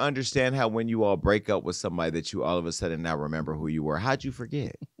never understand how when you all break up with somebody that you all of a sudden now remember who you were. How'd you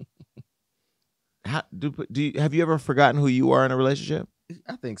forget? Have you ever forgotten who you are in a relationship?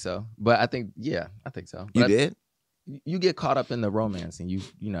 I think so. But I think so. But You did? You get caught up in the romance and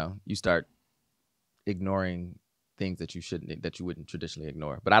you start ignoring things that you wouldn't traditionally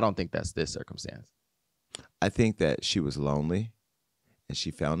ignore. But I don't think that's this circumstance. I think that she was lonely and she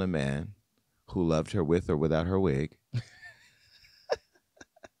found a man who loved her with or without her wig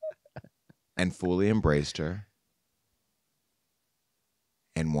and fully embraced her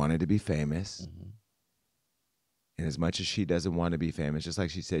and wanted to be famous. Mm-hmm. And as much as she doesn't want to be famous, just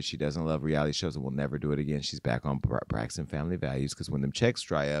like she said, she doesn't love reality shows and will never do it again. She's back on Braxton Family Values, because when them checks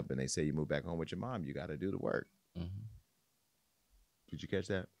dry up and they say you move back home with your mom, you got to do the work. Mm-hmm. Did you catch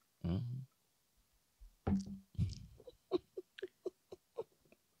that? Mm-hmm.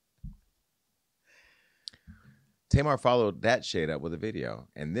 Tamar followed that shade up with a video,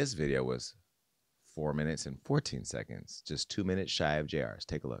 and this video was 4 minutes and 14 seconds, just 2 minutes shy of JR's.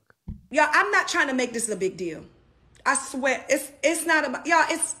 Take a look. Y'all, I'm not trying to make this a big deal. I swear, it's not about, y'all,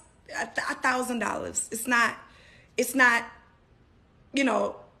 it's $1,000. It's not,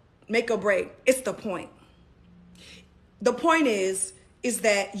 make or break. It's the point. The point is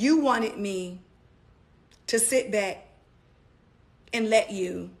that you wanted me to sit back and let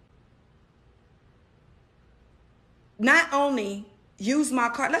you not only use my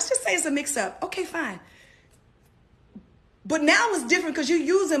card, let's just say it's a mix-up. Okay, fine. But now it's different because you're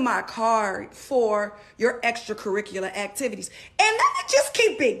using my card for your extracurricular activities. And let me just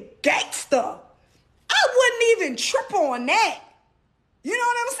keep it gangster. I wouldn't even trip on that. You know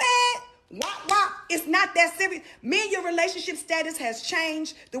what I'm saying? Wop, wop. It's not that serious. Me and your relationship status has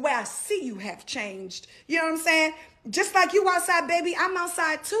changed. The way I see you have changed. You know what I'm saying? Just like you outside, baby, I'm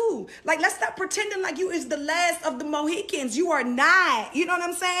outside too. Like, let's stop pretending like you is the last of the Mohicans. You are not. You know what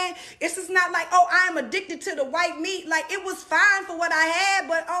I'm saying? It's just not like, oh, I am addicted to the white meat. Like, it was fine for what I had,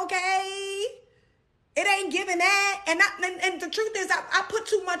 but okay. It ain't giving that. And the truth is, I put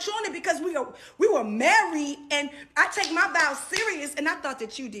too much on it because we were married, and I take my vows serious, and I thought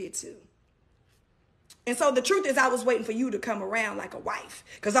that you did too. And so the truth is, I was waiting for you to come around like a wife,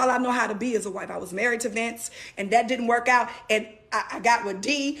 because all I know how to be is a wife. I was married to Vince, and that didn't work out. And I got with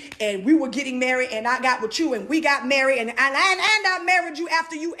D, and we were getting married, and I got with you, and we got married, and I married you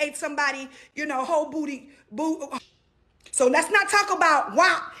after you ate somebody, you know, whole booty. So let's not talk about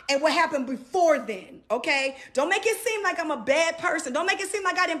WAP and what happened before then, okay? Don't make it seem like I'm a bad person. Don't make it seem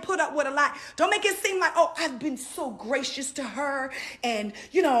like I didn't put up with a lot. Don't make it seem like, oh, I've been so gracious to her, and,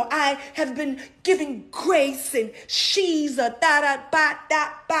 you know, I have been giving grace, and she's a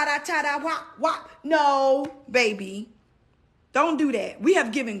da-da-ba-da-ba-da-ta-da-wop-wop. No, baby. Don't do that. We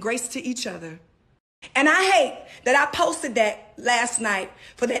have given grace to each other. And I hate that I posted that last night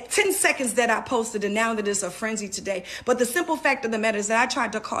for that 10 seconds that I posted, and now that it's a frenzy today. But the simple fact of the matter is that I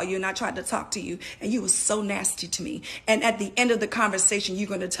tried to call you and I tried to talk to you, and you were so nasty to me. And at the end of the conversation, you're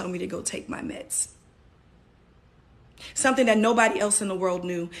going to tell me to go take my meds. Something that nobody else in the world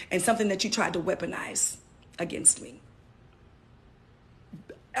knew, and something that you tried to weaponize against me.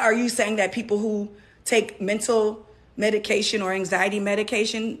 Are you saying that people who take mental medication or anxiety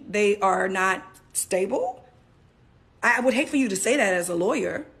medication, they are not stable? I would hate for you to say that as a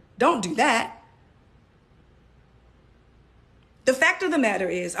lawyer. Don't do that. The fact of the matter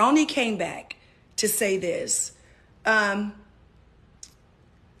is, I only came back to say this. I'm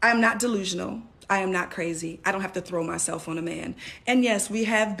not delusional. I am not crazy. I don't have to throw myself on a man. And yes, we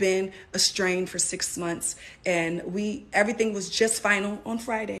have been estranged for 6 months, and everything was just fine on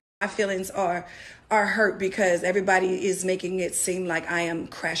Friday. My feelings are hurt because everybody is making it seem like I am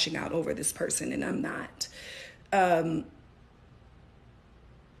crashing out over this person, and I'm not. I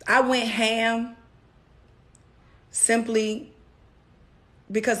went ham simply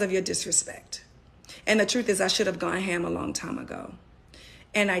because of your disrespect. And the truth is, I should have gone ham a long time ago.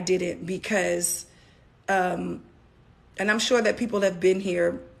 And I didn't because, and I'm sure that people have been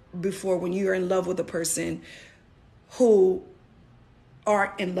here before when you're in love with a person who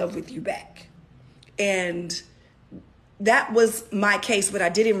aren't in love with you back. And that was my case, but I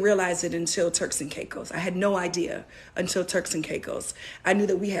didn't realize it until Turks and Caicos. I had no idea until Turks and Caicos. I knew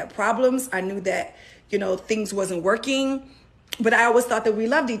that we had problems. I knew that, you know, things wasn't working, but I always thought that we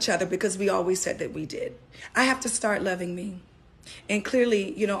loved each other because we always said that we did. I have to start loving me. And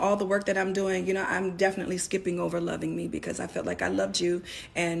clearly, you know, all the work that I'm doing, you know, I'm definitely skipping over loving me because I felt like I loved you,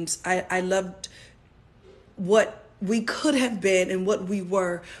 and I loved what we could have been and what we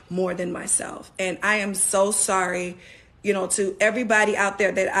were more than myself. And I am so sorry, you know, to everybody out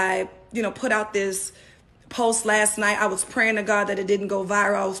there that I, you know, put out this post last night. I was praying to God that it didn't go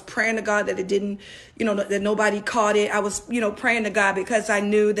viral. I was praying to God that it didn't, you know, that nobody caught it. I was, you know, praying to God because I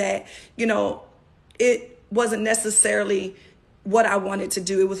knew that, you know, it wasn't necessarily what I wanted to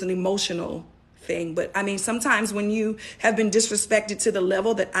do. It was an emotional thing. But I mean, sometimes when you have been disrespected to the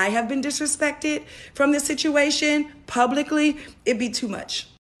level that I have been disrespected from this situation publicly, it'd be too much.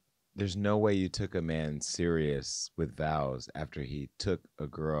 There's no way you took a man serious with vows after he took a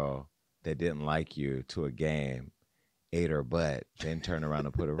girl that didn't like you to a game, ate her butt, then turned around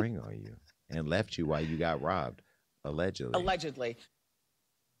and put a ring on you and left you while you got robbed, allegedly. Allegedly.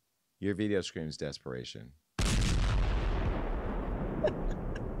 Your video screams desperation.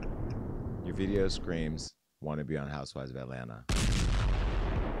 Your video screams want to be on Housewives of Atlanta.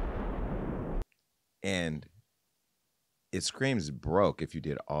 And it screams broke if you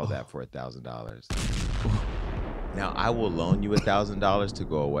did all that for $1,000. Now, I will loan you $1,000 to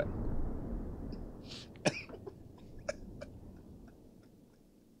go away.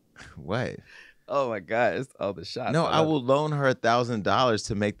 What? Oh my God, it's all the shots. No, I will loan her $1,000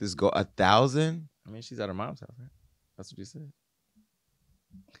 to make this go. 1,000? I mean, she's at her mom's house, right? That's what you said.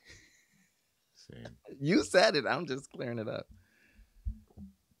 You said it. I'm just clearing it up.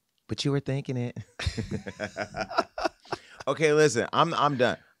 But you were thinking it. Okay, listen, I'm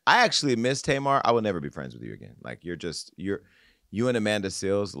done. I actually miss Tamar. I will never be friends with you again. Like you and Amanda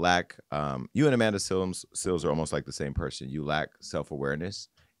Seales lack. You and Amanda Seales are almost like the same person. You lack self-awareness,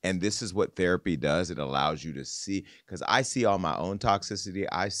 And this is what therapy does. It allows you to see, because I see all my own toxicity.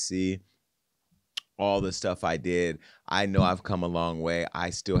 I see all the stuff I did. I know I've come a long way. I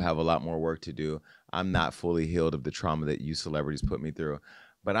still have a lot more work to do. I'm not fully healed of the trauma that you celebrities put me through.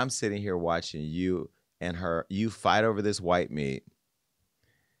 But I'm sitting here watching you and you fight over this white meat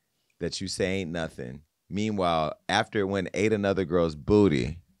that you say ain't nothing. Meanwhile, after it went ate another girl's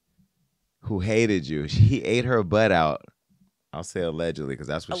booty who hated you, he ate her butt out. I'll say allegedly because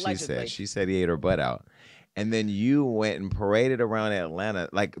that's what she said. She said he ate her butt out. And then you went and paraded around Atlanta.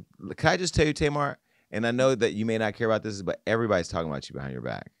 Like, can I just tell you, Tamar, and I know that you may not care about this, but everybody's talking about you behind your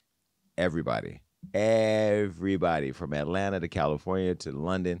back. Everybody. Everybody from Atlanta to California to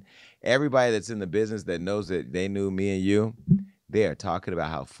London. Everybody that's in the business that knows that they knew me and you, they are talking about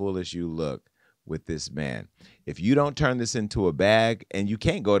how foolish you look with this man. If you don't turn this into a bag, and you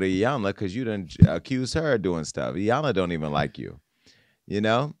can't go to Iyanla because you done accuse her of doing stuff. Iyanla don't even like you. You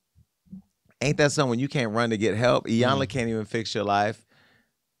know? Ain't that someone you can't run to get help? Iyanla can't even fix your life.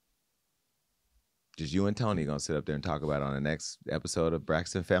 Just you and Tony gonna sit up there and talk about it on the next episode of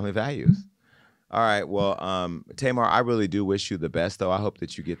Braxton Family Values. All right, well, Tamar, I really do wish you the best, though. I hope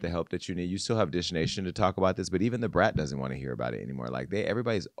that you get the help that you need. You still have Dish Nation to talk about this, but even the brat doesn't want to hear about it anymore. Like,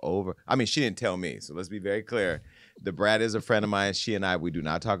 everybody's over. I mean, she didn't tell me, so let's be very clear. The brat is a friend of mine. She and I, we do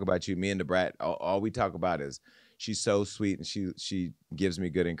not talk about you. Me and the brat, all we talk about is she's so sweet, and she gives me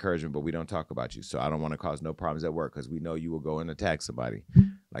good encouragement, but we don't talk about you. So I don't want to cause no problems at work because we know you will go and attack somebody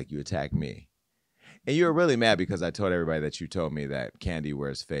like you attacked me. And you were really mad because I told everybody that you told me that Candy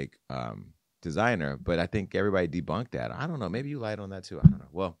wears fake designer, but I think everybody debunked that. I don't know. Maybe you lied on that too. I don't know.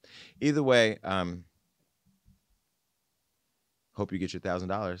 Well, either way, hope you get your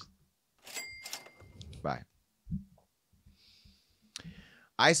 $1,000. Bye.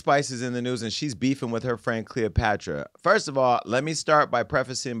 Ice Spice is in the news, and she's beefing with her friend Cleopatra. First of all, let me start by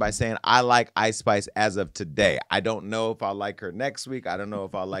prefacing by saying I like Ice Spice as of today. I don't know if I'll like her next week. I don't know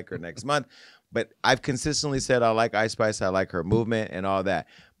if I'll like her next month. But I've consistently said I like Ice Spice. I like her movement and all that.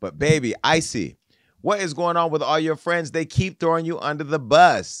 But baby, Icy, what is going on with all your friends? They keep throwing you under the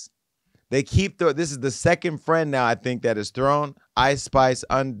bus. This is the second friend now, I think, that is thrown Ice Spice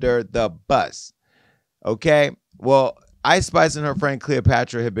under the bus. Okay? Well, Ice Spice and her friend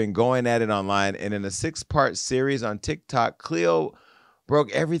Cleopatra have been going at it online. And in a 6-part series on TikTok, Cleo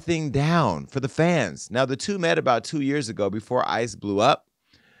broke everything down for the fans. Now, the two met about 2 years ago before Ice blew up.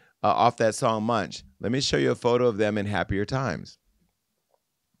 Off that song Munch. Let me show you a photo of them in happier times.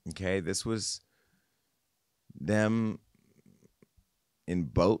 Okay, this was them in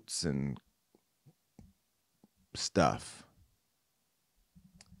boats and stuff.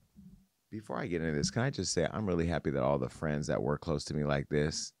 Before I get into this, can I just say I'm really happy that all the friends that were close to me like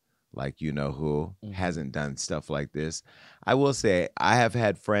this, like you know who, hasn't done stuff like this. I will say I have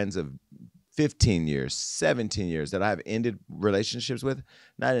had friends of 15 years, 17 years that I've ended relationships with,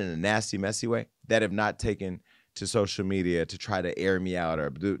 not in a nasty, messy way, that have not taken to social media to try to air me out or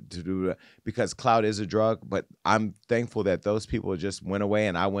do because clout is a drug. But I'm thankful that those people just went away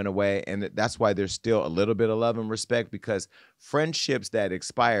and I went away. And that's why there's still a little bit of love and respect, because friendships that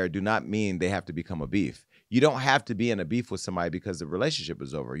expire do not mean they have to become a beef. You don't have to be in a beef with somebody because the relationship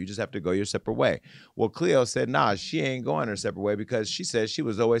is over. You just have to go your separate way. Well, Cleo said, nah, she ain't going her separate way because she said she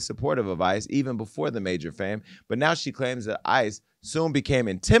was always supportive of Ice even before the major fame. But now she claims that Ice soon became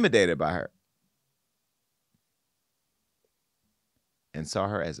intimidated by her and saw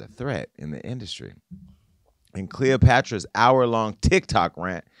her as a threat in the industry. And Cleopatra's hour-long TikTok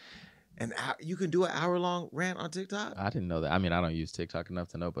rant. And you can do an hour-long rant on TikTok? I didn't know that. I mean, I don't use TikTok enough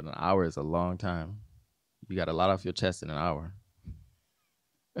to know, but an hour is a long time. You got a lot off your chest in an hour.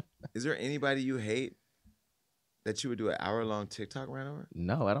 Is there anybody you hate that you would do an hour-long TikTok rant over?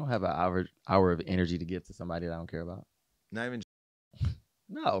 No, I don't have an hour of energy to give to somebody that I don't care about. Not even.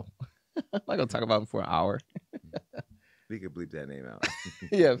 No. I'm not going to talk about him for an hour. We could bleep that name out.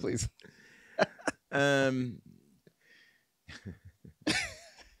 Yeah, please.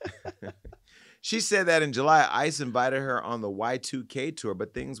 She said that in July, Ice invited her on the Y2K tour,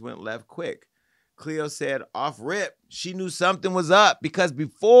 but things went left quick. Cleo said off rip, she knew something was up because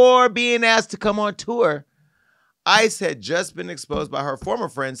before being asked to come on tour, Ice had just been exposed by her former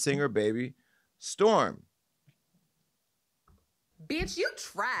friend, singer Baby Storm. Bitch, you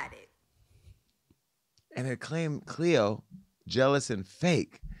tried it. And had claimed Cleo jealous and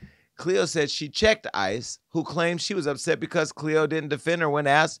fake. Cleo said she checked Ice, who claimed she was upset because Cleo didn't defend her when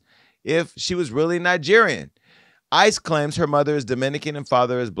asked if she was really Nigerian. Ice claims her mother is Dominican and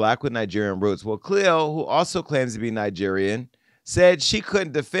father is black with Nigerian roots. Well, Cleo, who also claims to be Nigerian, said she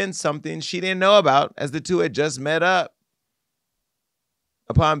couldn't defend something she didn't know about as the two had just met up.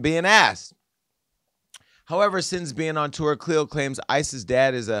 upon being asked. However, since being on tour, Cleo claims Ice's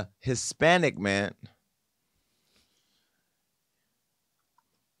dad is a Hispanic man.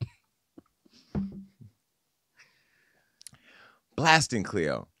 Blasting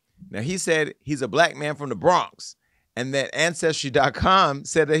Cleo. Now, he said he's a black man from the Bronx, and that Ancestry.com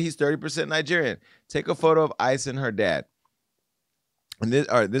said that he's 30% Nigerian. Take a photo of Ice and her dad. And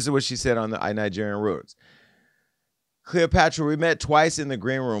this is what she said on the Nigerian roots. Cleopatra, we met twice in the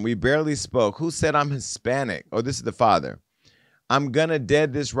green room. We barely spoke. Who said I'm Hispanic? Oh, this is the father. I'm gonna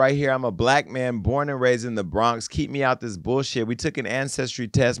dead this right here. I'm a black man born and raised in the Bronx. Keep me out this bullshit. We took an ancestry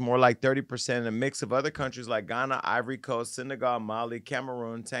test, more like 30%, a mix of other countries like Ghana, Ivory Coast, Senegal, Mali,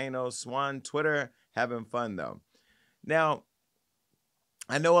 Cameroon, Taino, Swan, Twitter. Having fun, though. Now,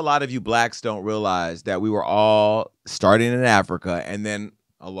 I know a lot of you blacks don't realize that we were all starting in Africa and then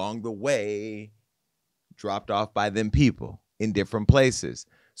along the way dropped off by them people in different places.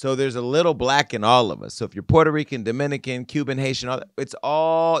 So there's a little black in all of us. So if you're Puerto Rican, Dominican, Cuban, Haitian, it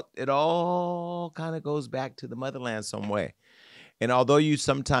all kind of goes back to the motherland some way. And although you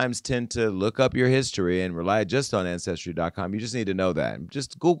sometimes tend to look up your history and rely just on Ancestry.com, you just need to know that.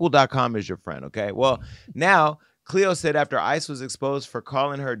 Just Google.com is your friend, okay? Well, now Cleo said after Ice was exposed for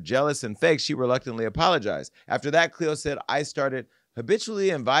calling her jealous and fake, she reluctantly apologized. After that, Cleo said Ice started habitually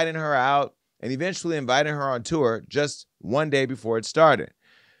inviting her out and eventually inviting her on tour just one day before it started.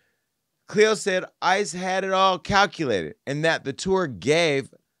 Cleo said Ice had it all calculated and that the tour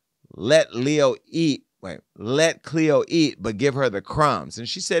gave let Cleo eat, but give her the crumbs. And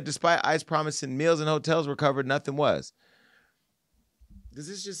she said despite Ice promising meals and hotels were covered, nothing was. Does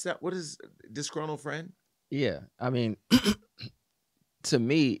this just sound, what is disgruntled friend? Yeah, I mean, to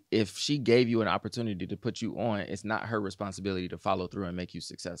me, if she gave you an opportunity to put you on, it's not her responsibility to follow through and make you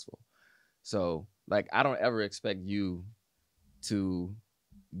successful. So, like, I don't ever expect you to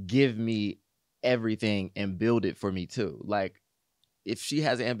give me everything and build it for me too. Like, if she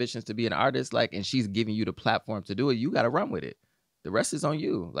has ambitions to be an artist, like, and she's giving you the platform to do it, you got to run with it. The rest is on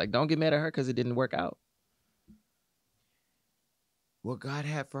you. Like, don't get mad at her because it didn't work out. What God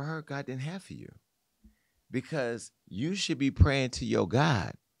had for her, God didn't have for you. Because you should be praying to your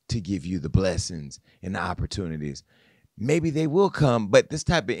God to give you the blessings and the opportunities. Maybe they will come, but this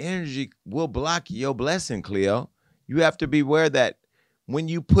type of energy will block your blessing, Cleo. You have to be aware that when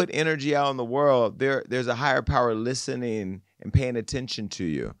you put energy out in the world, there's a higher power listening and paying attention to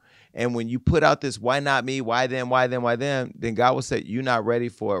you. And when you put out this, why not me, why them, then God will say, you're not ready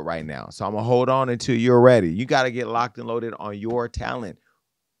for it right now. So I'm going to hold on until you're ready. You got to get locked and loaded on your talent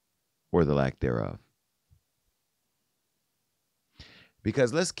or the lack thereof.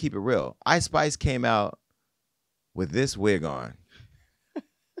 Because let's keep it real. Ice Spice came out with this wig on.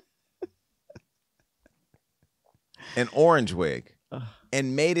 An orange wig.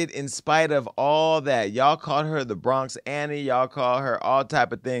 And made it in spite of all that. Y'all called her the Bronx Annie. Y'all call her all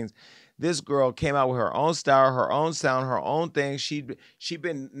type of things. This girl came out with her own style, her own sound, her own thing. She'd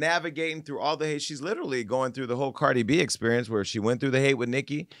been navigating through all the hate. She's literally going through the whole Cardi B experience where she went through the hate with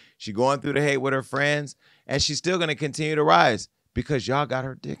Nicki. She going through the hate with her friends. And she's still going to continue to rise because y'all got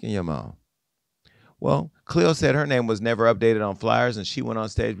her dick in your mouth. Well, Cleo said her name was never updated on flyers, and she went on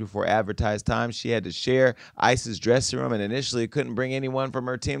stage before advertised time. She had to share Ice's dressing room, and initially couldn't bring anyone from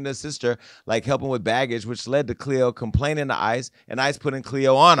her team to assist her, like helping with baggage, which led to Cleo complaining to Ice, and Ice putting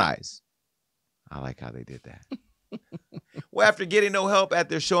Cleo on Ice. I like how they did that. Well, after getting no help at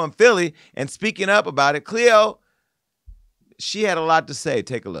their show in Philly and speaking up about it, Cleo, she had a lot to say.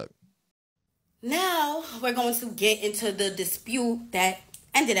 Take a look. Now we're going to get into the dispute that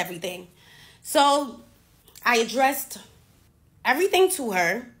ended everything. So I addressed everything to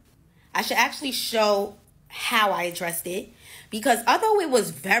her. I should actually show how I addressed it, because although it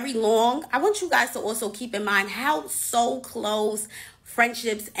was very long, I want you guys to also keep in mind how so close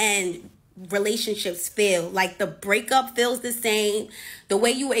friendships and relationships feel. Like the breakup feels the same. The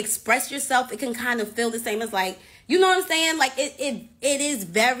way you express yourself, it can kind of feel the same as, like, you know what I'm saying? Like it is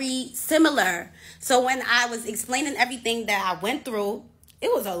very similar. So when I was explaining everything that I went through,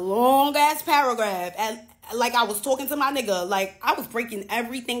 it was a long ass paragraph, and like I was talking to my nigga, like I was breaking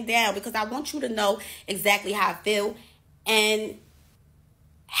everything down because I want you to know exactly how I feel and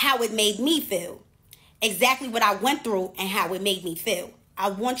how it made me feel. Exactly what I went through and how it made me feel. I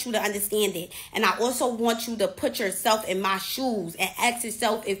want you to understand it. And I also want you to put yourself in my shoes and ask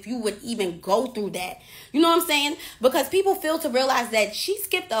yourself if you would even go through that. You know what I'm saying? Because people fail to realize that she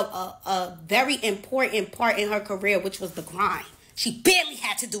skipped a very important part in her career, which was the grind. She barely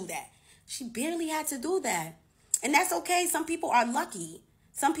had to do that. She barely had to do that. And that's okay. Some people are lucky.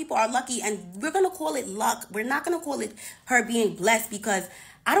 Some people are lucky, and we're going to call it luck. We're not going to call it her being blessed, because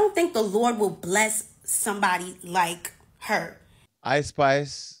I don't think the Lord will bless somebody like her. Ice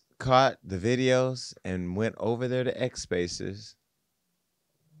Spice caught the videos and went over there to X Spaces,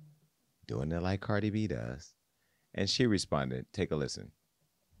 doing it like Cardi B does. And she responded. Take a listen.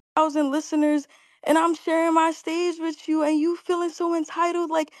 1,000 listeners, and I'm sharing my stage with you, and you feeling so entitled,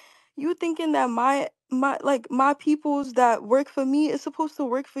 like you thinking that my peoples that work for me is supposed to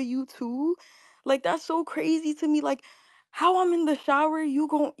work for you too. Like, that's so crazy to me. Like, how I'm in the shower, you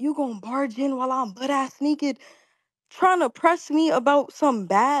gon' barge in while I'm butt ass naked, trying to press me about some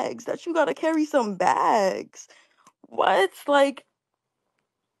bags that you gotta carry some bags. What? Like,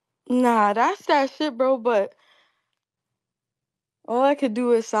 nah, that's that shit, bro. But all I could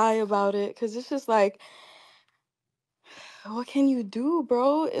do is sigh about it, because it's just like, what can you do,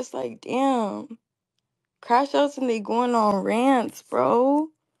 bro? It's like, damn. Crash outs and they going on rants, bro.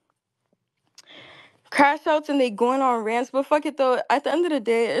 Crash outs and they going on rants. But fuck it, though. At the end of the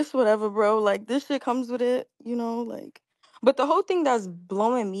day, it's whatever, bro. Like, this shit comes with it, you know? Like, but the whole thing that's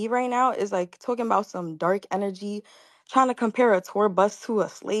blowing me right now is, like, talking about some dark energy, trying to compare a tour bus to a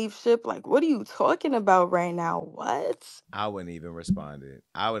slave ship. Like, what are you talking about right now? What? I wouldn't even responded.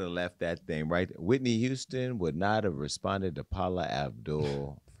 I would have left that thing right there. Whitney Houston would not have responded to Paula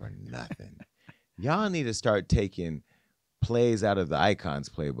Abdul for nothing. Y'all need to start taking plays out of the Icons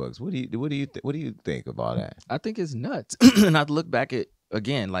playbooks. What do you think of all that? I think it's nuts. And I look back at,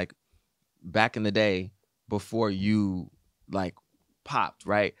 again, like back in the day before you like popped,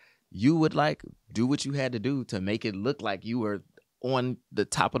 right? You would like do what you had to do to make it look like you were on the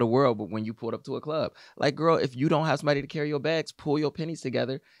top of the world. But when you pulled up to a club, like, girl, if you don't have somebody to carry your bags, pull your pennies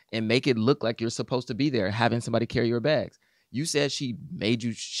together and make it look like you're supposed to be there, having somebody carry your bags. You said she made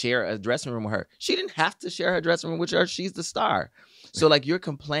you share a dressing room with her. She didn't have to share her dressing room with her. She's the star. So, like, you're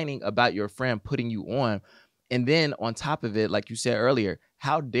complaining about your friend putting you on. And then on top of it, like you said earlier,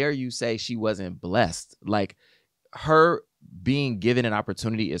 how dare you say she wasn't blessed? Like, her being given an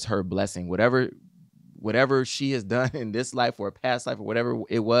opportunity is her blessing. Whatever she has done in this life or a past life or whatever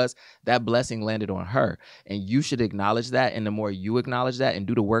it was, that blessing landed on her. And you should acknowledge that. And the more you acknowledge that and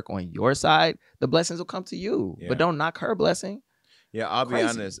do the work on your side, the blessings will come to you. Yeah. But don't knock her blessing. Yeah, I'll be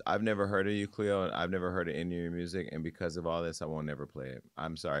honest. I've never heard of you, Cleo. And I've never heard of any of your music. And because of all this, I won't never play it.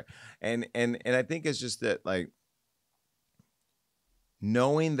 I'm sorry. And I think it's just that, like,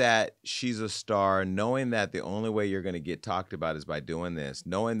 knowing that she's a star, knowing that the only way you're going to get talked about is by doing this,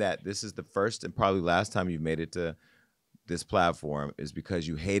 knowing that this is the first and probably last time you've made it to this platform is because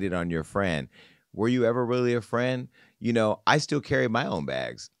you hated on your friend. Were you ever really a friend? You know, I still carry my own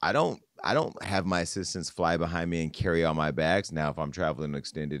bags. I don't have my assistants fly behind me and carry all my bags. Now, if I'm traveling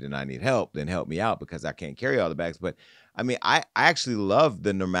extended and I need help, then help me out because I can't carry all the bags. But I mean, I actually love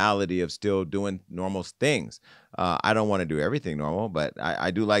the normality of still doing normal things. I don't want to do everything normal, but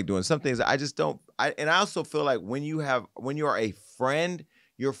I do like doing some things. I just don't. And I also feel like when you are a friend,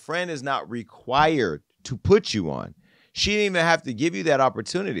 your friend is not required to put you on. She didn't even have to give you that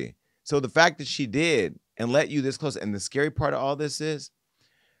opportunity. So the fact that she did and let you this close, and the scary part of all this is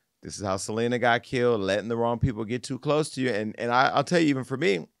how Selena got killed, letting the wrong people get too close to you. And I'll tell you, even for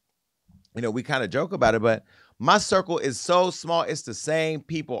me, you know, we kind of joke about it, but my circle is so small. It's the same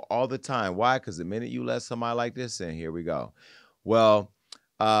people all the time. Why? Because the minute you let somebody like this in, here we go. Well,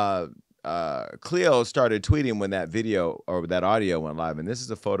 Cleo started tweeting when that video or that audio went live, and this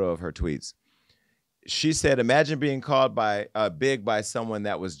is a photo of her tweets. She said, "Imagine being called big by someone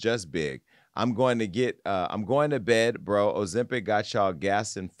that was just big. I'm going to bed, bro. Ozempic got y'all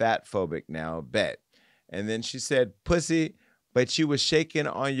gassed and fat phobic now. Bet." And then she said, "Pussy, but you was shaking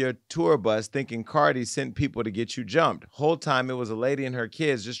on your tour bus thinking Cardi sent people to get you jumped. Whole time it was a lady and her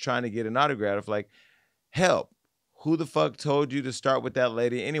kids just trying to get an autograph. Like, help. Who the fuck told you to start with that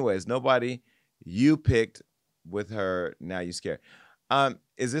lady anyways? Nobody. You picked with her. Now you scared."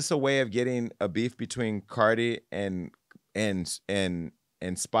 Is this a way of getting a beef between Cardi and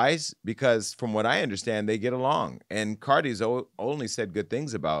Spice? Because from what I understand, they get along. And Cardi's only said good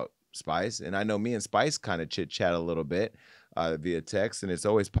things about Spice. And I know me and Spice kind of chit-chat a little bit via text, and it's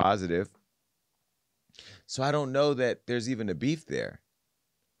always positive. So I don't know that there's even a beef there.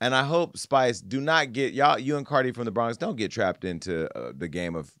 And I hope Spice do not get, you and Cardi from the Bronx, don't get trapped into the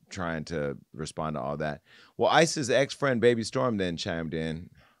game of trying to respond to all that. Well, Ice's ex-friend, Baby Storm, then chimed in.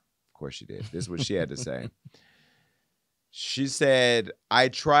 Of course she did. This is what she had to say. She said, "I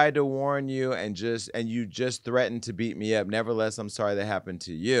tried to warn you and you just threatened to beat me up. Nevertheless, I'm sorry that happened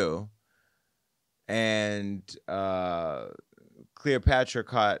to you." And Cleopatra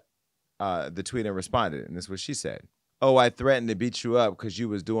caught the tweet and responded. And this is what she said. oh, I threatened to beat you up because you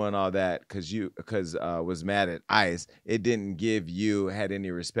was doing all that because was mad at ICE. It didn't give you had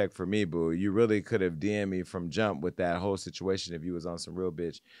any respect for me, boo. You really could have DM'd me from jump with that whole situation if you was on some real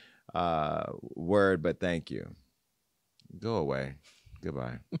bitch word, but thank you. Go away.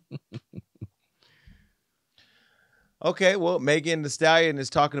 Goodbye. Okay, well, Megan Thee Stallion is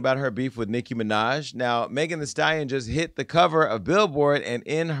talking about her beef with Nicki Minaj. Now, Megan Thee Stallion just hit the cover of Billboard, and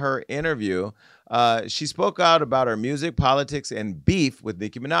in her interview, she spoke out about her music, politics, and beef with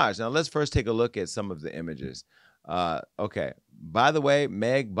Nicki Minaj. Now, let's first take a look at some of the images. Okay, by the way,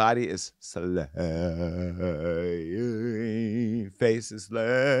 Meg body is slay, face is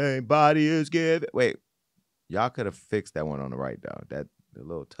slay, body is give. Wait, y'all could have fixed that one on the right, though. The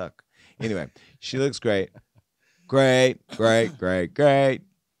little tuck. Anyway, she looks great. Great.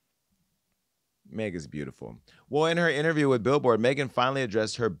 Meg is beautiful. Well, in her interview with Billboard, Megan finally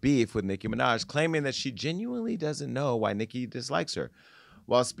addressed her beef with Nicki Minaj, claiming that she genuinely doesn't know why Nicki dislikes her.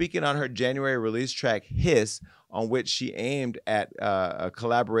 While speaking on her January release track, Hiss, on which she aimed at a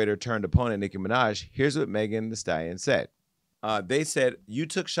collaborator turned opponent, Nicki Minaj, here's what Megan Thee Stallion said. They said, you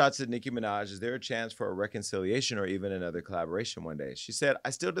took shots at Nicki Minaj. Is there a chance for a reconciliation or even another collaboration one day? She said, I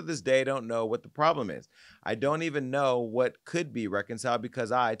still to this day don't know what the problem is. I don't even know what could be reconciled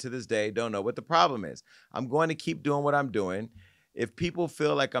because I, to this day, don't know what the problem is. I'm going to keep doing what I'm doing. If people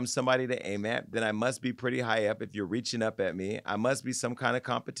feel like I'm somebody to aim at, then I must be pretty high up. If you're reaching up at me, I must be some kind of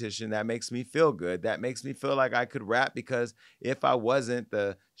competition. That makes me feel good. That makes me feel like I could rap because if I wasn't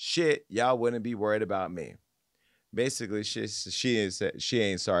the shit, y'all wouldn't be worried about me. Basically, she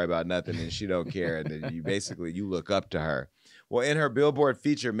ain't sorry about nothing and she don't care. And you look up to her. Well, in her Billboard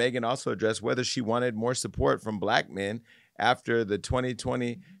feature, Megan also addressed whether she wanted more support from black men after the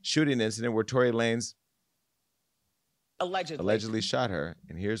 2020 shooting incident where Tory Lanez allegedly shot her.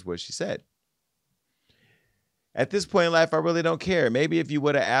 And here's what she said. At this point in life, I really don't care. Maybe if you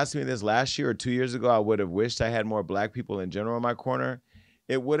would have asked me this last year or 2 years ago, I would have wished I had more black people in general in my corner.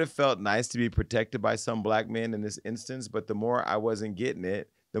 It would have felt nice to be protected by some black men in this instance, but the more I wasn't getting it,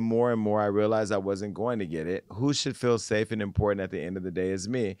 the more and more I realized I wasn't going to get it. Who should feel safe and important at the end of the day is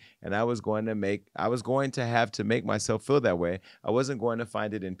me. And I was going to have to make myself feel that way. I wasn't going to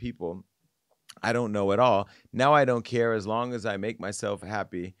find it in people I don't know at all. Now I don't care. As long as I make myself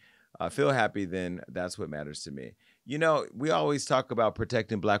happy, feel happy, then that's what matters to me. You know, we always talk about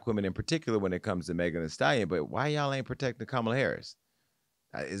protecting black women in particular when it comes to Megan Thee Stallion, but why y'all ain't protecting Kamala Harris?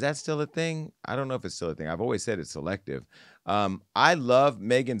 Is that still a thing? I don't know if it's still a thing. I've always said it's selective. I love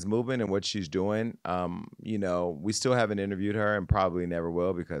Megan's movement and what she's doing. You know, we still haven't interviewed her and probably never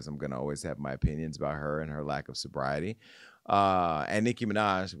will because I'm going to always have my opinions about her and her lack of sobriety. And Nicki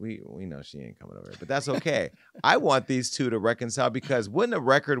Minaj, we know she ain't coming over here, but that's okay. I want these two to reconcile because wouldn't a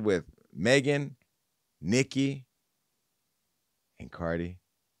record with Megan, Nicki, and Cardi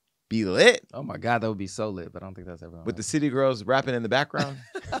be lit? Oh my God, that would be so lit, but I don't think that's ever with the City Girls rapping in the background.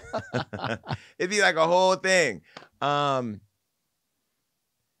 It'd be like a whole thing. I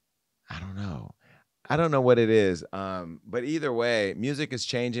don't know what it is. But either way, music is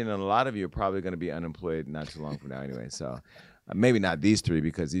changing, and a lot of you are probably going to be unemployed not too long from now anyway. So maybe not these three,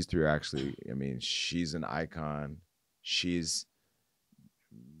 because these three are actually, I mean, she's an icon. She's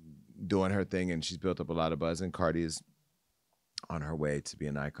doing her thing, and she's built up a lot of buzz, and Cardi is on her way to be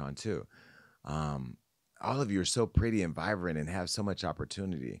an icon too. All of you are so pretty and vibrant and have so much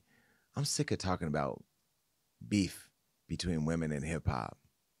opportunity. I'm sick of talking about beef between women and hip hop.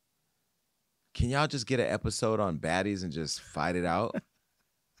 Can y'all just get an episode on baddies and just fight it out?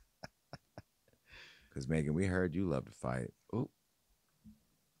 Because Megan, we heard you love to fight. Ooh.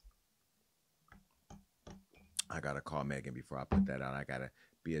 I gotta call Megan before I put that out. I gotta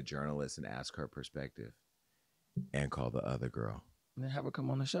be a journalist and ask her perspective. And call the other girl. And then have her come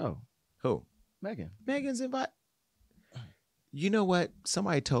on the show. Who? Megan. Megan's invite. You know what?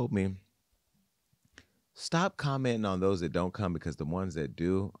 Somebody told me, stop commenting on those that don't come because the ones that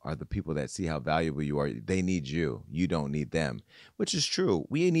do are the people that see how valuable you are. They need you. You don't need them, which is true.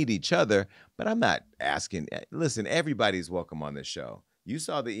 We need each other, but I'm not asking. Listen, everybody's welcome on this show. You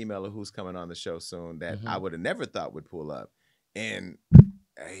saw the email of who's coming on the show soon that I would have never thought would pull up. And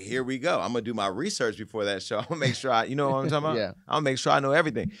here we go. I'm going to do my research before that show. I'm going to make sure you know what I'm talking about? Yeah. I'll make sure I know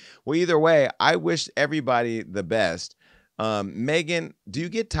everything. Well, either way, I wish everybody the best. Megan, do you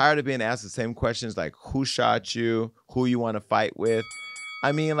get tired of being asked the same questions like who shot you, who you want to fight with?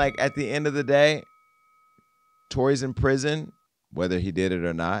 I mean, like at the end of the day, Tory's in prison, whether he did it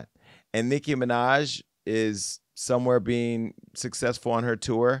or not. And Nicki Minaj is somewhere being successful on her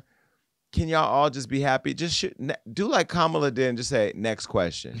tour. Can y'all all just be happy? Just do like Kamala did and just say, next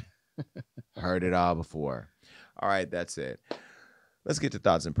question. Heard it all before. All right, that's it. Let's get to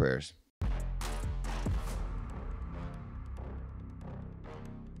thoughts and prayers.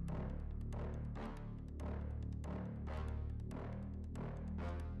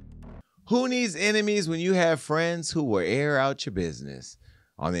 Who needs enemies when you have friends who will air out your business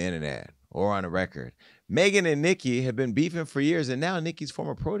on the internet or on a record? Megan and Nicki have been beefing for years, and now Nicki's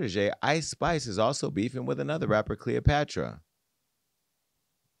former protege, Ice Spice, is also beefing with another rapper, Cleotrapa.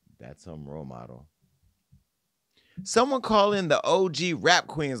 That's some role model. Someone call in the OG rap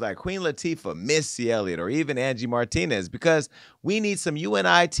queens like Queen Latifah, Missy Elliott, or even Angie Martinez, because we need some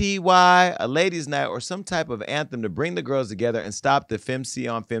UNITY, a ladies' night, or some type of anthem to bring the girls together and stop the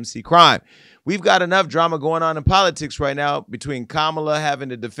femc on femc crime. We've got enough drama going on in politics right now between Kamala having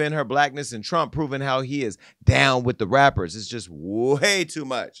to defend her blackness and Trump proving how he is down with the rappers. It's just way too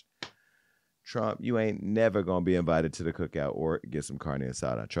much. Trump, you ain't never going to be invited to the cookout or get some carne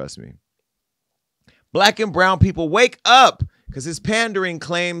asada. Trust me. Black and brown people, wake up, because his pandering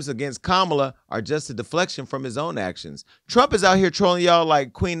claims against Kamala are just a deflection from his own actions. Trump is out here trolling y'all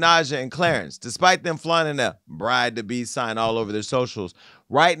like Queen Naija and Clarence, despite them flaunting a bride-to-be sign all over their socials.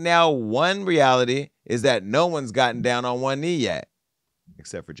 Right now, one reality is that no one's gotten down on one knee yet,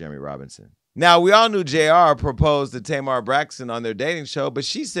 except for Jeremy Robinson. Now, we all knew JR proposed to Tamar Braxton on their dating show, but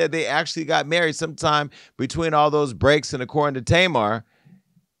she said they actually got married sometime between all those breaks, and according to Tamar,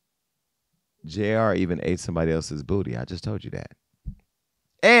 JR even ate somebody else's booty. I just told you that.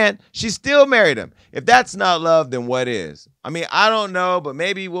 And she still married him. If that's not love, then what is? I mean, I don't know, but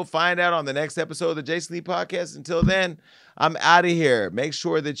maybe we'll find out on the next episode of the Jason Lee Podcast. Until then, I'm out of here. Make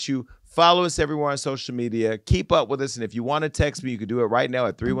sure that you follow us everywhere on social media. Keep up with us. And if you want to text me, you can do it right now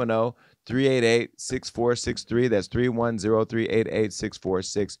at 310-388-6463. That's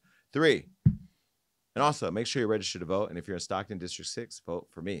 310-388-6463. And also, make sure you're registered to vote. And if you're in Stockton District 6, vote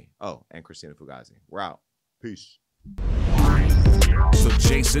for me. Oh, and Christina Fugazi. We're out. Peace. The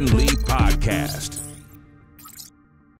Jason Lee Podcast.